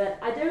me vent a bit.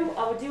 I do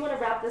want to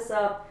wrap this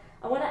up.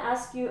 I want to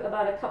ask you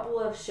about a couple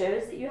of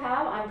shows that you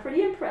have. I'm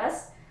pretty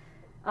impressed.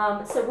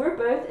 So we're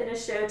both in a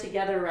show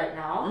together right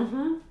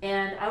now.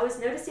 And I was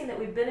noticing that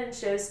we've been in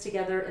shows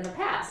together in the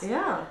past.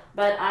 Yeah.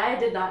 But I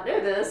did not know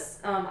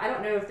this. I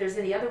don't know if there's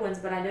any other ones,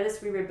 but I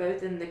noticed we were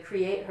both in the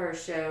Create Her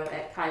show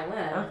at Kai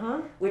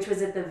Lin, which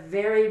was at the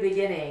very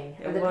beginning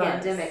of the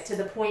pandemic, to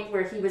the point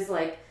where he was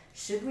like,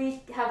 should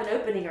we have an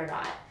opening or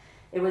not?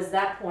 It was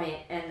that point,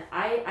 and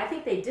I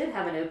think they did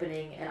have an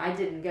opening, and I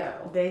didn't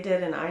go. They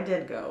did, and I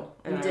did go.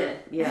 And you did?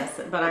 Yes,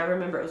 but I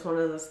remember it was one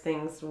of those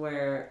things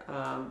where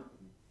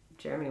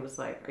Jeremy was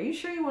like, are you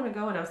sure you want to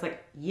go? And I was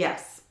like,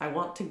 yes, I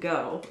want to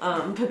go.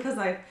 Because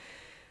and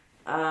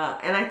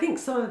I think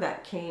some of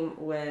that came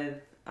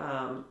with,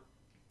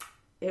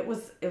 it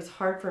was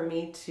hard for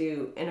me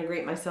to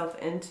integrate myself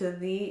into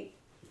the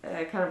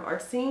kind of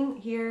art scene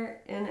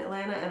here in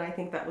Atlanta. And I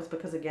think that was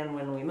because, again,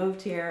 when we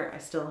moved here, I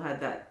still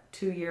had that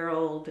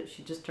 2-year-old.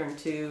 She just turned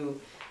 2,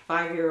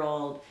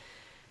 5-year-old.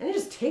 And it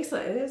just takes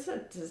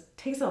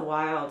a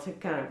while to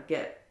kind of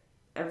get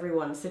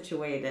everyone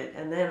situated.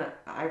 And then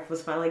I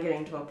was finally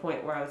getting to a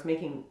point where I was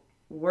making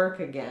work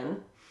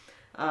again.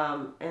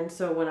 And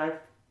so when I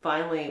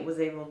finally was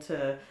able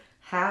to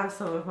have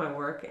some of my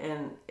work,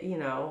 and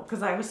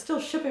because I was still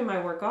shipping my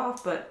work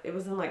off, but it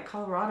was in like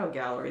Colorado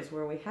galleries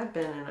where we had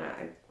been, and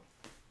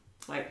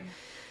I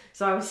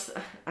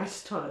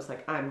just told her, I was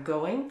like, I'm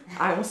going,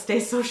 I will stay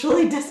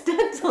socially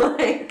distant,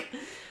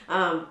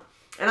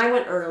 and I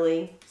went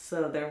early,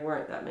 so there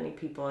weren't that many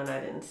people, and I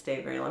didn't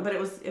stay very long. But it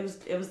was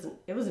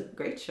a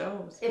great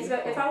show.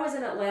 If I was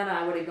in Atlanta,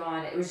 I would have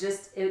gone. It was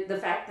just the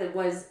fact that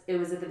it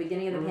was at the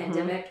beginning of the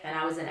pandemic, and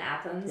I was in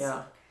Athens.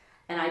 Yeah.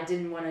 And I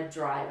didn't want to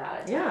drive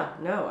out of town. Yeah,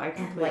 no, I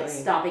completely... Like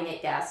stopping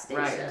at gas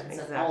stations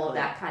and all of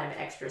that kind of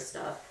extra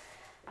stuff.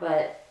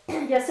 But,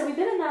 yeah, so we've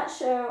been in that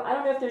show. I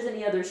don't know if there's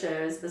any other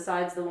shows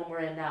besides the one we're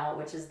in now,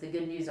 which is the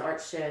Good News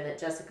Arts show that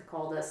Jessica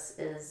called us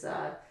is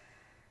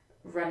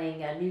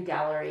running a new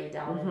gallery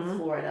down in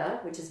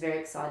Florida, which is very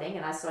exciting.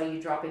 And I saw you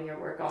dropping your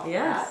work off of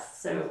that.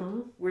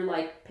 So we're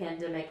like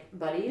pandemic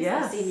buddies.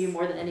 Yes. I've seen you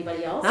more than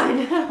anybody else. I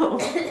know.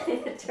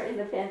 During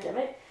the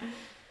pandemic.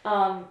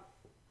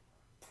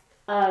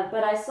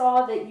 But I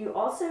saw that you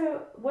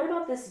also, what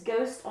about this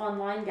Ghost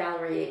Online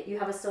Gallery? You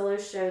have a solo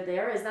show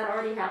there. Has that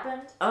already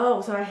happened? Oh,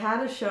 so I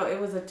had a show. It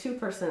was a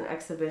 2-person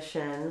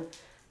exhibition.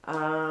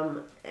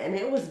 And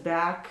it was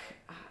back,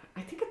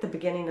 I think at the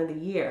beginning of the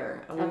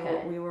year.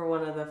 We were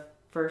one of the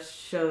first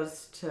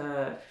shows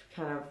to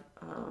kind of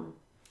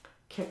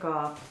kick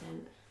off.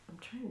 And I'm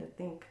trying to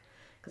think,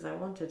 because I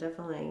want to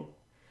definitely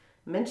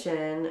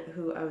mention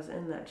who I was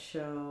in that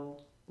show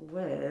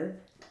with.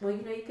 Well,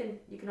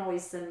 you can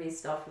always send me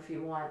stuff if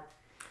you want.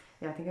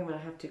 Yeah, I think I'm gonna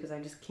have to because I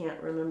just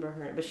can't remember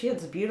her. But she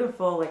had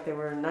beautiful, like they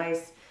were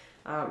nice,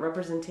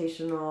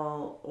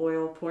 representational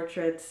oil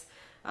portraits,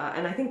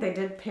 and I think they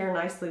did pair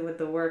nicely with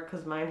the work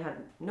because mine had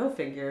no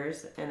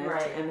figures, and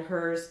and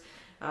hers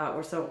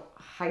were so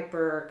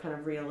hyper, kind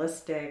of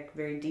realistic,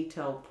 very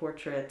detailed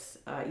portraits.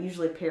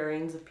 Usually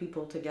pairings of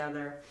people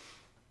together.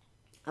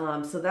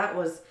 So that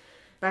was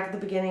back at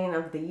the beginning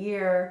of the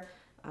year.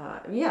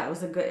 It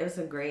was a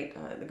great.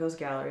 The Ghost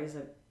Gallery is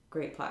a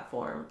great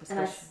platform.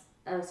 I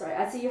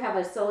see you have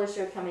a solo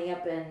show coming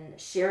up in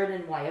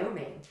Sheridan,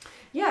 Wyoming.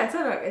 Yeah,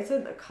 it's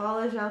at a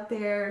college out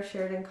there,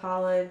 Sheridan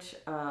College.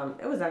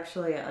 It was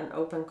actually an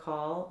open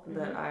call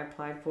that I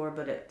applied for,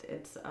 but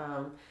it's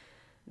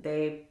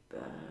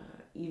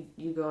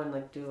you go and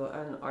like do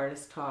an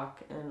artist talk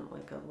and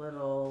like a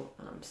little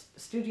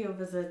studio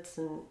visits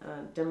and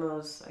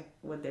demos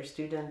with their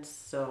students.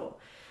 So.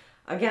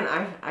 Again,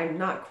 I'm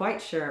not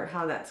quite sure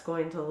how that's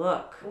going to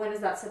look. When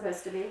is that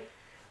supposed to be?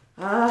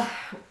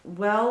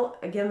 Well,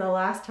 again, the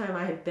last time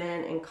I had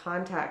been in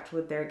contact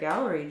with their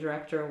gallery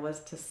director was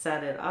to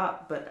set it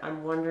up, but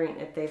I'm wondering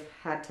if they've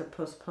had to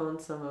postpone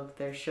some of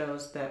their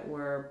shows that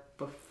were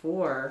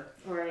before,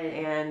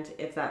 and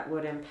if that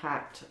would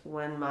impact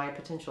when my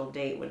potential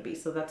date would be.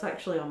 So that's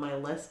actually on my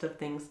list of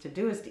things to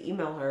do, is to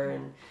email her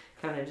and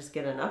kind of just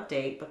get an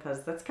update,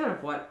 because that's kind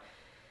of what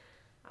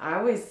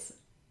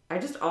I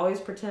just always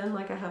pretend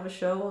like I have a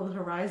show on the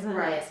horizon.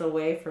 Right. It's a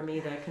way for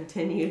me to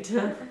continue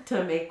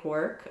to make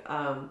work.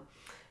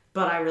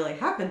 But I really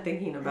have been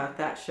thinking about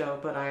that show.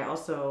 But I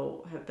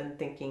also have been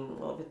thinking,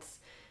 well, if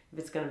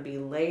it's going to be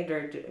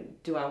later,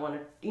 do I want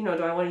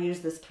to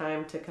use this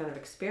time to kind of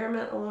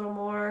experiment a little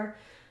more?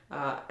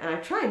 And I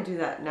try and do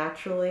that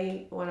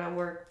naturally when I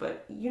work.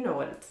 But you know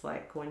what it's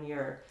like when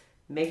you're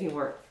making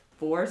work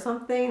for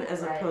something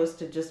as opposed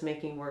to just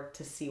making work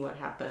to see what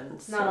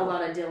happens. Not a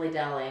lot of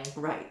dilly-dallying.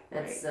 Right.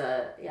 It's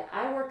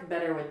I work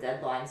better with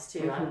deadlines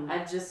too.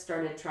 I've just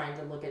started trying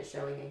to look at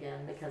showing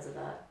again because of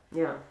that.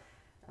 Yeah.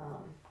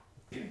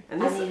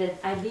 And I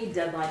need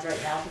deadlines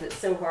right now because it's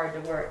so hard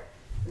to work.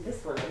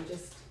 This one,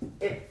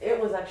 it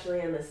was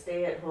actually in the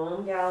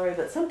stay-at-home gallery,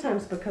 but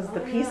sometimes because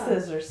the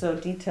pieces are so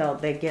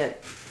detailed,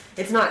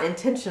 it's not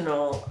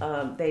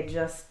intentional. They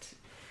just,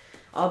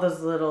 all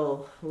those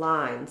little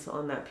lines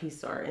on that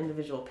piece are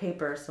individual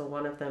paper, so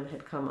one of them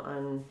had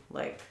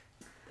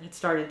had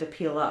started to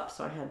peel up,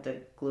 so I had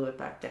to glue it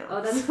back down.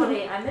 Oh, that's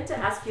funny. I meant to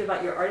ask you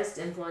about your artist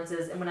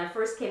influences, and when I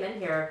first came in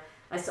here,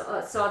 I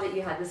saw that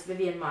you had this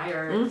Vivian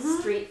Maier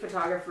street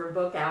photographer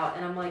book out,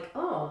 and I'm like,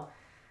 oh,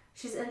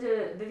 she's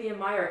into Vivian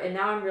Maier, and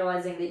now I'm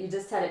realizing that you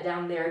just had it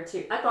down there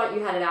too. I thought you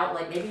had it out,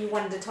 like maybe you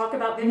wanted to talk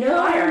about Vivian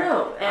Maier.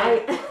 No.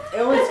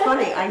 It was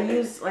funny.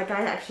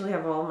 I actually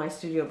have all my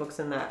studio books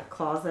in that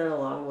closet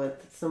along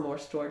with some more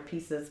stored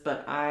pieces,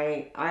 but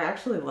I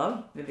actually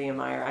love Vivian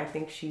Maier. I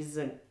think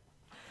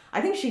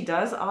she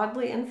does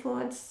oddly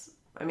influence.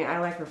 I mean, I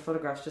like her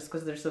photographs just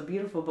because they're so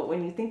beautiful, but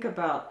when you think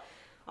about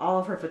all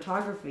of her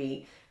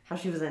photography, how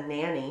she was a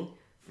nanny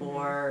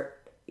for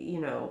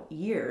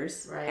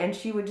years, and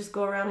she would just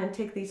go around and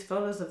take these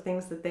photos of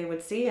things that they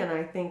would see, and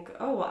I think,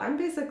 oh, well, I'm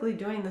basically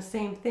doing the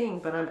same thing,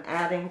 but I'm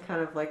adding kind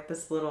of like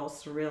this little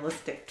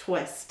surrealistic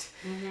twist.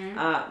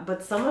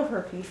 But some of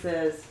her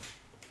pieces,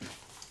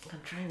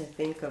 I'm trying to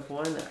think of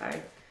one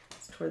that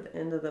it's toward the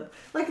end of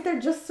they're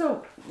just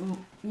so,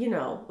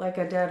 like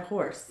a dead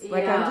horse.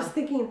 Like I'm just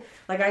thinking,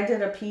 like I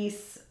did a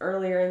piece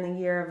earlier in the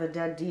year of a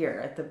dead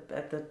deer at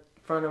the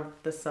front of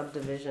the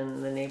subdivision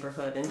in the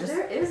neighborhood, and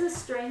there is a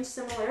strange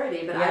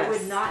similarity, but I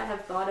would not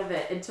have thought of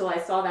it until I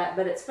saw that.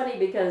 But it's funny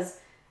because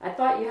I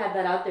thought you had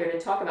that out there to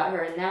talk about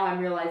her, and now I'm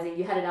realizing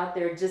you had it out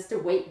there just to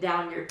weight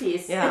down your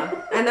piece.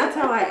 Yeah, and that's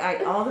how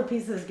I all the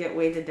pieces get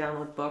weighted down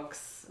with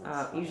books,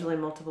 usually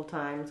multiple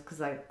times,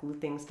 because I glue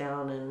things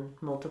down and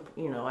multiple.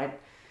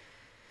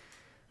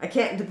 I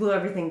can't glue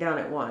everything down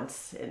at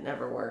once. It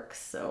never works.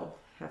 So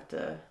have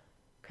to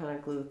kind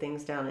of glue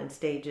things down in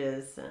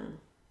stages and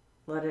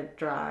let it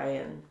dry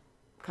and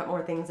cut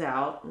more things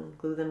out and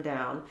glue them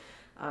down.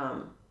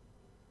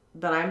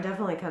 But I'm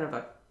definitely kind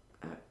of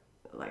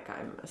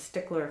I'm a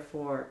stickler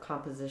for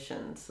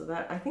composition. So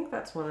that, I think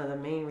that's one of the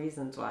main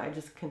reasons why I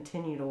just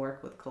continue to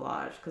work with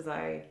collage, because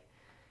it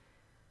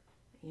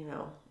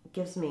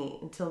gives me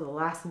until the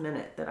last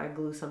minute that I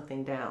glue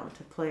something down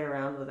to play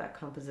around with that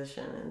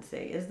composition and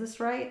say, is this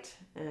right?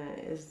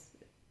 Is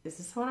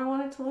this what I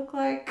want it to look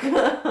like?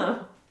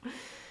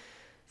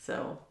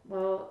 So.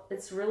 Well,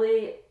 it's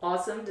really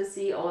awesome to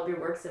see all of your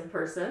works in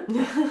person.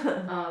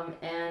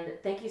 And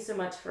thank you so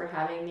much for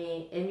having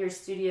me in your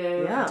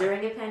studio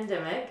during a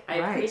pandemic. I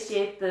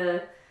appreciate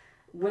the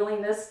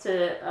willingness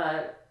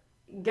to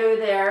go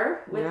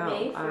there with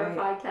me for a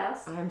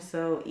podcast. I'm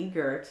so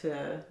eager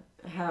to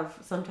have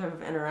some type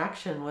of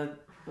interaction with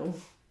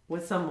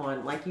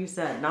someone, like you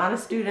said, not a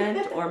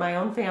student or my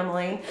own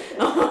family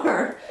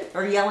or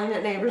yelling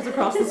at neighbors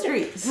across the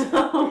street.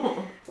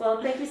 So.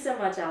 Well, thank you so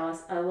much,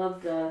 Alice. I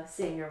loved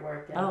seeing your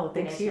work and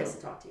being a chance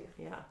to talk to you.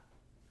 Yeah.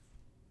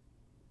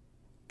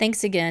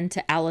 Thanks again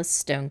to Alice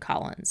Stone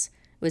Collins.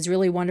 It was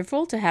really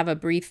wonderful to have a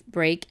brief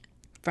break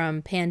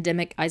from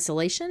pandemic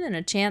isolation and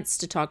a chance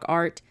to talk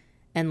art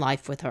and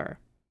life with her.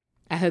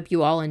 I hope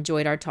you all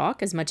enjoyed our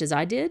talk as much as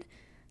I did.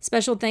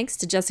 Special thanks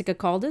to Jessica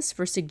Caldas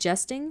for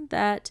suggesting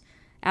that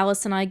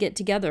Alice and I get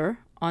together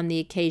on the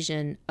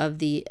occasion of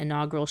the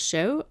inaugural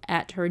show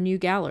at her new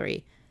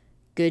gallery,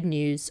 Good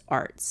News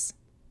Arts.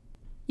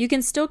 You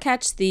can still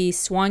catch the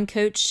Swan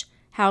Coach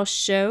House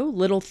show,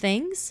 Little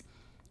Things,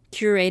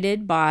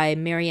 curated by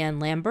Marianne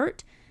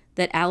Lambert,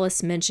 that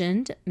Alice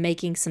mentioned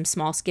making some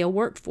small-scale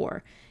work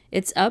for.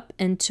 It's up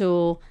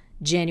until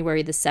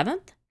January the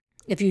 7th.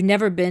 If you've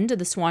never been to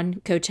the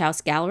Swan Coach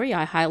House Gallery,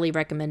 I highly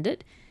recommend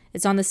it.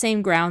 It's on the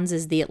same grounds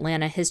as the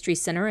Atlanta History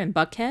Center in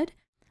Buckhead.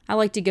 I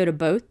like to go to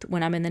both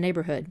when I'm in the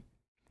neighborhood.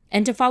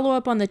 And to follow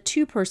up on the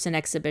two-person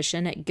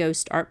exhibition at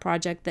Ghost Art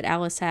Project that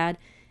Alice had,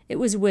 it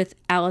was with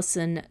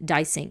Allison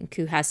Dysing,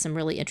 who has some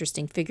really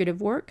interesting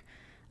figurative work.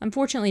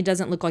 Unfortunately, it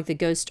doesn't look like the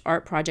Ghost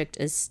Art Project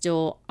is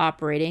still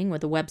operating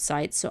with a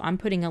website, so I'm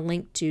putting a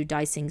link to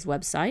Dysing's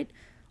website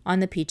on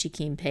the Peachy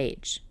Keen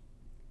page.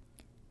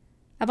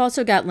 I've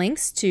also got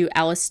links to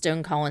Alice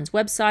Stone Collins'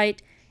 website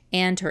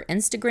and her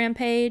Instagram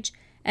page,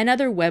 and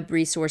other web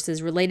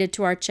resources related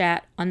to our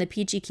chat on the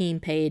Peachy Keen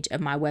page of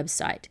my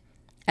website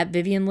at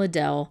Vivian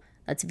Liddell,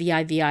 that's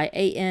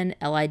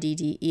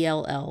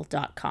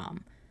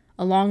VivianLiddell.com,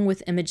 along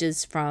with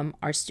images from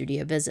our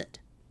studio visit.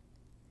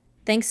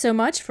 Thanks so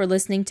much for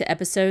listening to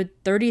episode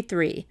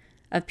 33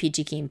 of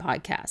Peachy Keen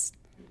Podcast.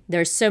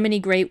 There's so many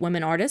great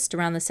women artists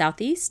around the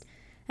Southeast,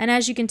 and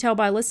as you can tell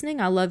by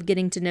listening, I love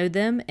getting to know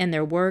them and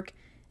their work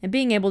and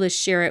being able to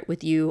share it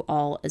with you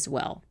all as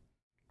well.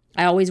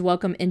 I always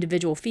welcome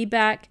individual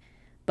feedback,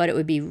 but it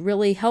would be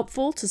really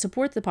helpful to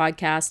support the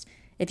podcast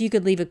if you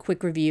could leave a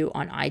quick review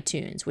on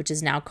iTunes, which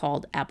is now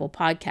called Apple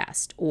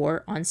Podcast,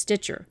 or on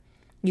Stitcher.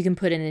 You can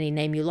put in any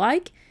name you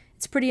like.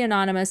 It's pretty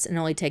anonymous and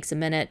only takes a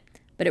minute,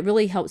 but it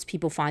really helps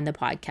people find the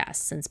podcast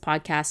since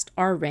podcasts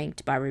are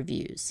ranked by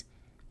reviews.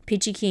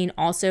 Peachy Keen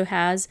also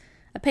has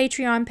a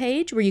Patreon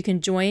page where you can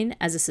join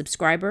as a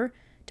subscriber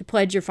to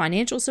pledge your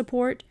financial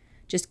support.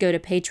 Just go to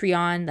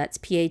Patreon, that's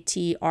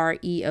patreon.com,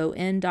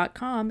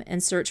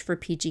 and search for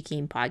Peachy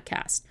Keen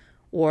Podcast.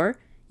 Or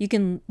you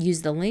can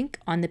use the link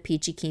on the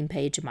Peachy Keen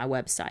page of my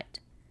website.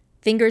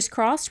 Fingers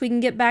crossed we can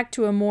get back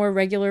to a more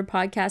regular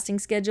podcasting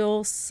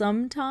schedule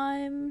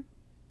sometime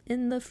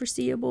in the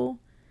foreseeable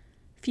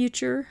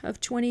future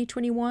of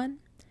 2021.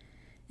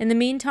 In the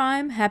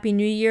meantime, Happy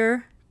New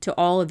Year to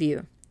all of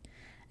you.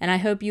 And I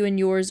hope you and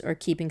yours are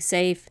keeping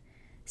safe,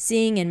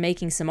 seeing and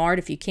making some art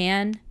if you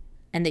can,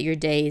 and that your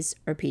days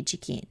are peachy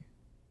keen.